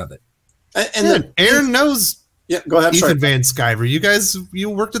aware of it." And then Aaron knows. Yeah, go ahead. Ethan Van Sciver, you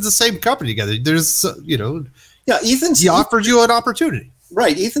worked at the same company together. There's, Ethan's. He offered you an opportunity.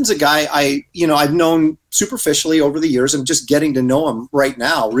 Right. Ethan's a guy I've known superficially over the years. I'm just getting to know him right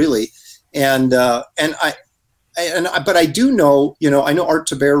now, really. But I do know, I know Art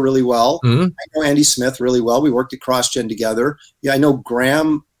Taber really well. Mm-hmm. I know Andy Smith really well. We worked at CrossGen together. Yeah, I know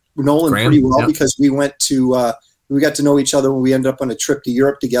Graham Nolan pretty well because we went to, we got to know each other when we ended up on a trip to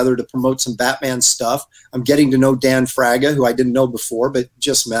Europe together to promote some Batman stuff. I'm getting to know Dan Fraga, who I didn't know before, but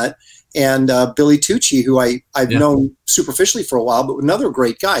just met. And Billy Tucci, who I've known superficially for a while, but another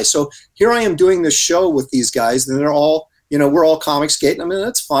great guy. So here I am doing this show with these guys, and they're all, we're all comicsgate. I mean,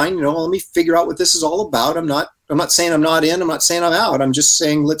 that's fine. Let me figure out what this is all about. I'm not saying I'm not in. I'm not saying I'm out. I'm just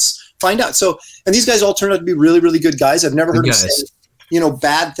saying let's find out. So, and these guys all turned out to be really, really good guys. I've never heard them say,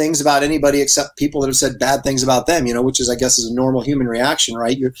 bad things about anybody except people that have said bad things about them, which is, I guess, is a normal human reaction,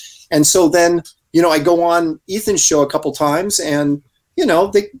 right? And so then, I go on Ethan's show a couple times, and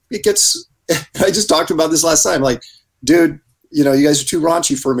it gets. I just talked about this last time. Like, dude, you guys are too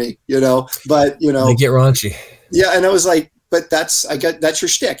raunchy for me, But they get raunchy. Yeah, and I was like, but that's your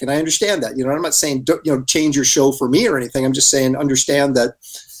shtick, and I understand that. I'm not saying change your show for me or anything. I'm just saying understand that.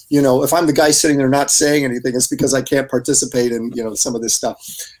 If I'm the guy sitting there not saying anything, it's because I can't participate in some of this stuff.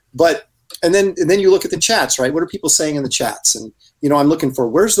 But and then you look at the chats, right? What are people saying in the chats? And I'm looking for,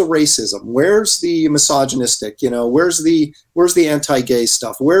 where's the racism? Where's the misogynistic? Where's the anti-gay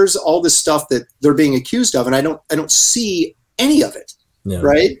stuff? Where's all this stuff that they're being accused of? And I don't see any of it,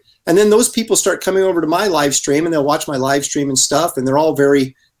 right? And then those people start coming over to my live stream, and they'll watch my live stream and stuff, and they're all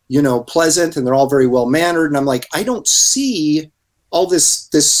very pleasant, and they're all very well mannered. And I'm like, I don't see all this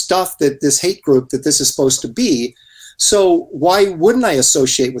stuff, that this hate group that this is supposed to be. So why wouldn't I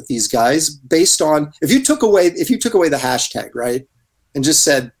associate with these guys based on, if you took away the hashtag, right, and just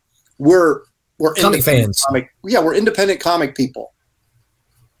said we're comic fans, we're independent comic people.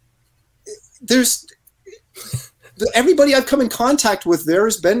 There's everybody I've come in contact with there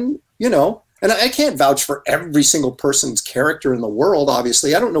has been, you know, and I can't vouch for every single person's character in the world.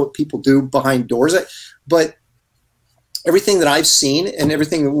 Obviously, I don't know what people do behind doors, but everything that I've seen and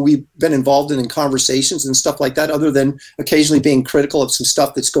everything that we've been involved in conversations and stuff like that, other than occasionally being critical of some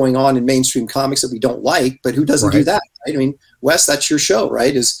stuff that's going on in mainstream comics that we don't like, but who doesn't do that, right? I mean, Wes, that's your show,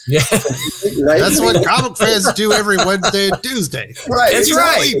 right? Right? That's what comic fans do every Wednesday and Tuesday. Right. That's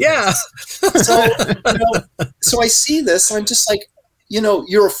exactly. right. Yeah. So, you know, so I see this and I'm just like, you know,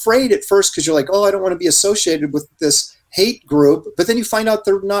 you're afraid at first because you're like, oh, I don't want to be associated with this hate group. But then you find out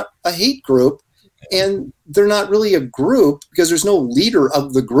they're not a hate group. And they're not really a group because there's no leader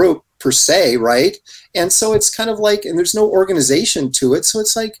of the group per se, right? And so it's kind of like, and there's no organization to it. So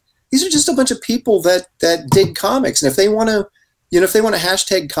it's like, these are just a bunch of people that dig comics. And if they want to, you know, if they want to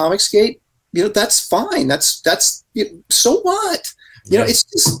hashtag comicsgate, you know, that's fine. That's you know, so what? You know,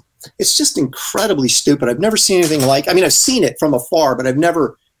 it's just incredibly stupid. I've never seen anything like, I mean, I've seen it from afar, but I've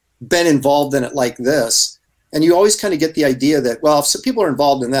never been involved in it like this. And you always kind of get the idea that, well, if some people are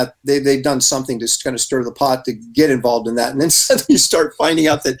involved in that, they've done something to kind of stir the pot to get involved in that. And then suddenly you start finding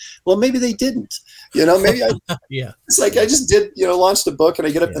out that, well, maybe they didn't. You know, maybe it's like I just did, you know, launched a book and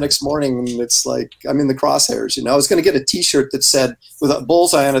I get up the next morning and it's like I'm in the crosshairs. You know, I was going to get a T-shirt that said, with a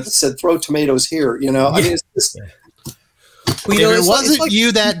bullseye on it that said, "Throw tomatoes here." You know, I mean, it's just. Well, you know, if it wasn't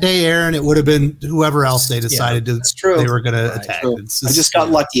you that day, Aaron, it would have been whoever else they decided they were going to attack. I just got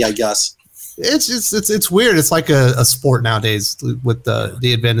lucky, I guess. It's weird. It's like a sport nowadays with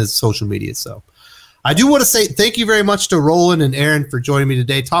the advent of social media. So I do want to say thank you very much to Roland and Aaron for joining me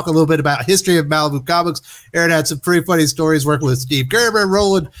today. Talk a little bit about history of Malibu Comics. Aaron had some pretty funny stories working with Steve Gerber.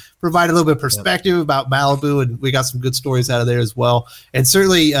 Roland provided a little bit of perspective about Malibu, and we got some good stories out of there as well. And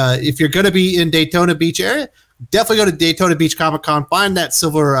certainly, if you're going to be in Daytona Beach area, definitely go to Daytona Beach Comic Con. Find that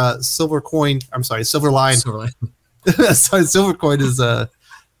silver coin. I'm sorry, silver line. Sorry, silver coin is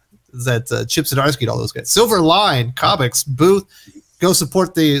that Chip Zdarsky and all those guys. Silver Line Comics booth. Go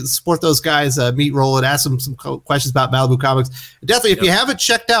support those guys. Meet Roland. Ask them some questions about Malibu Comics. And definitely, if you haven't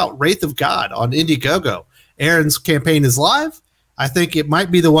checked out Wraith of God on Indiegogo, Aaron's campaign is live. I think it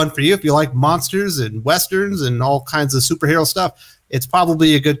might be the one for you if you like monsters and westerns and all kinds of superhero stuff. It's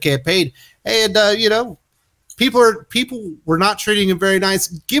probably a good campaign. And you know, people were not treating him very nice.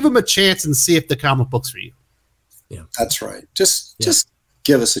 Give him a chance and see if the comic book's for you. Yeah, that's right. Just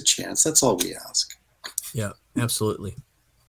give us a chance. That's all we ask. Yeah, absolutely.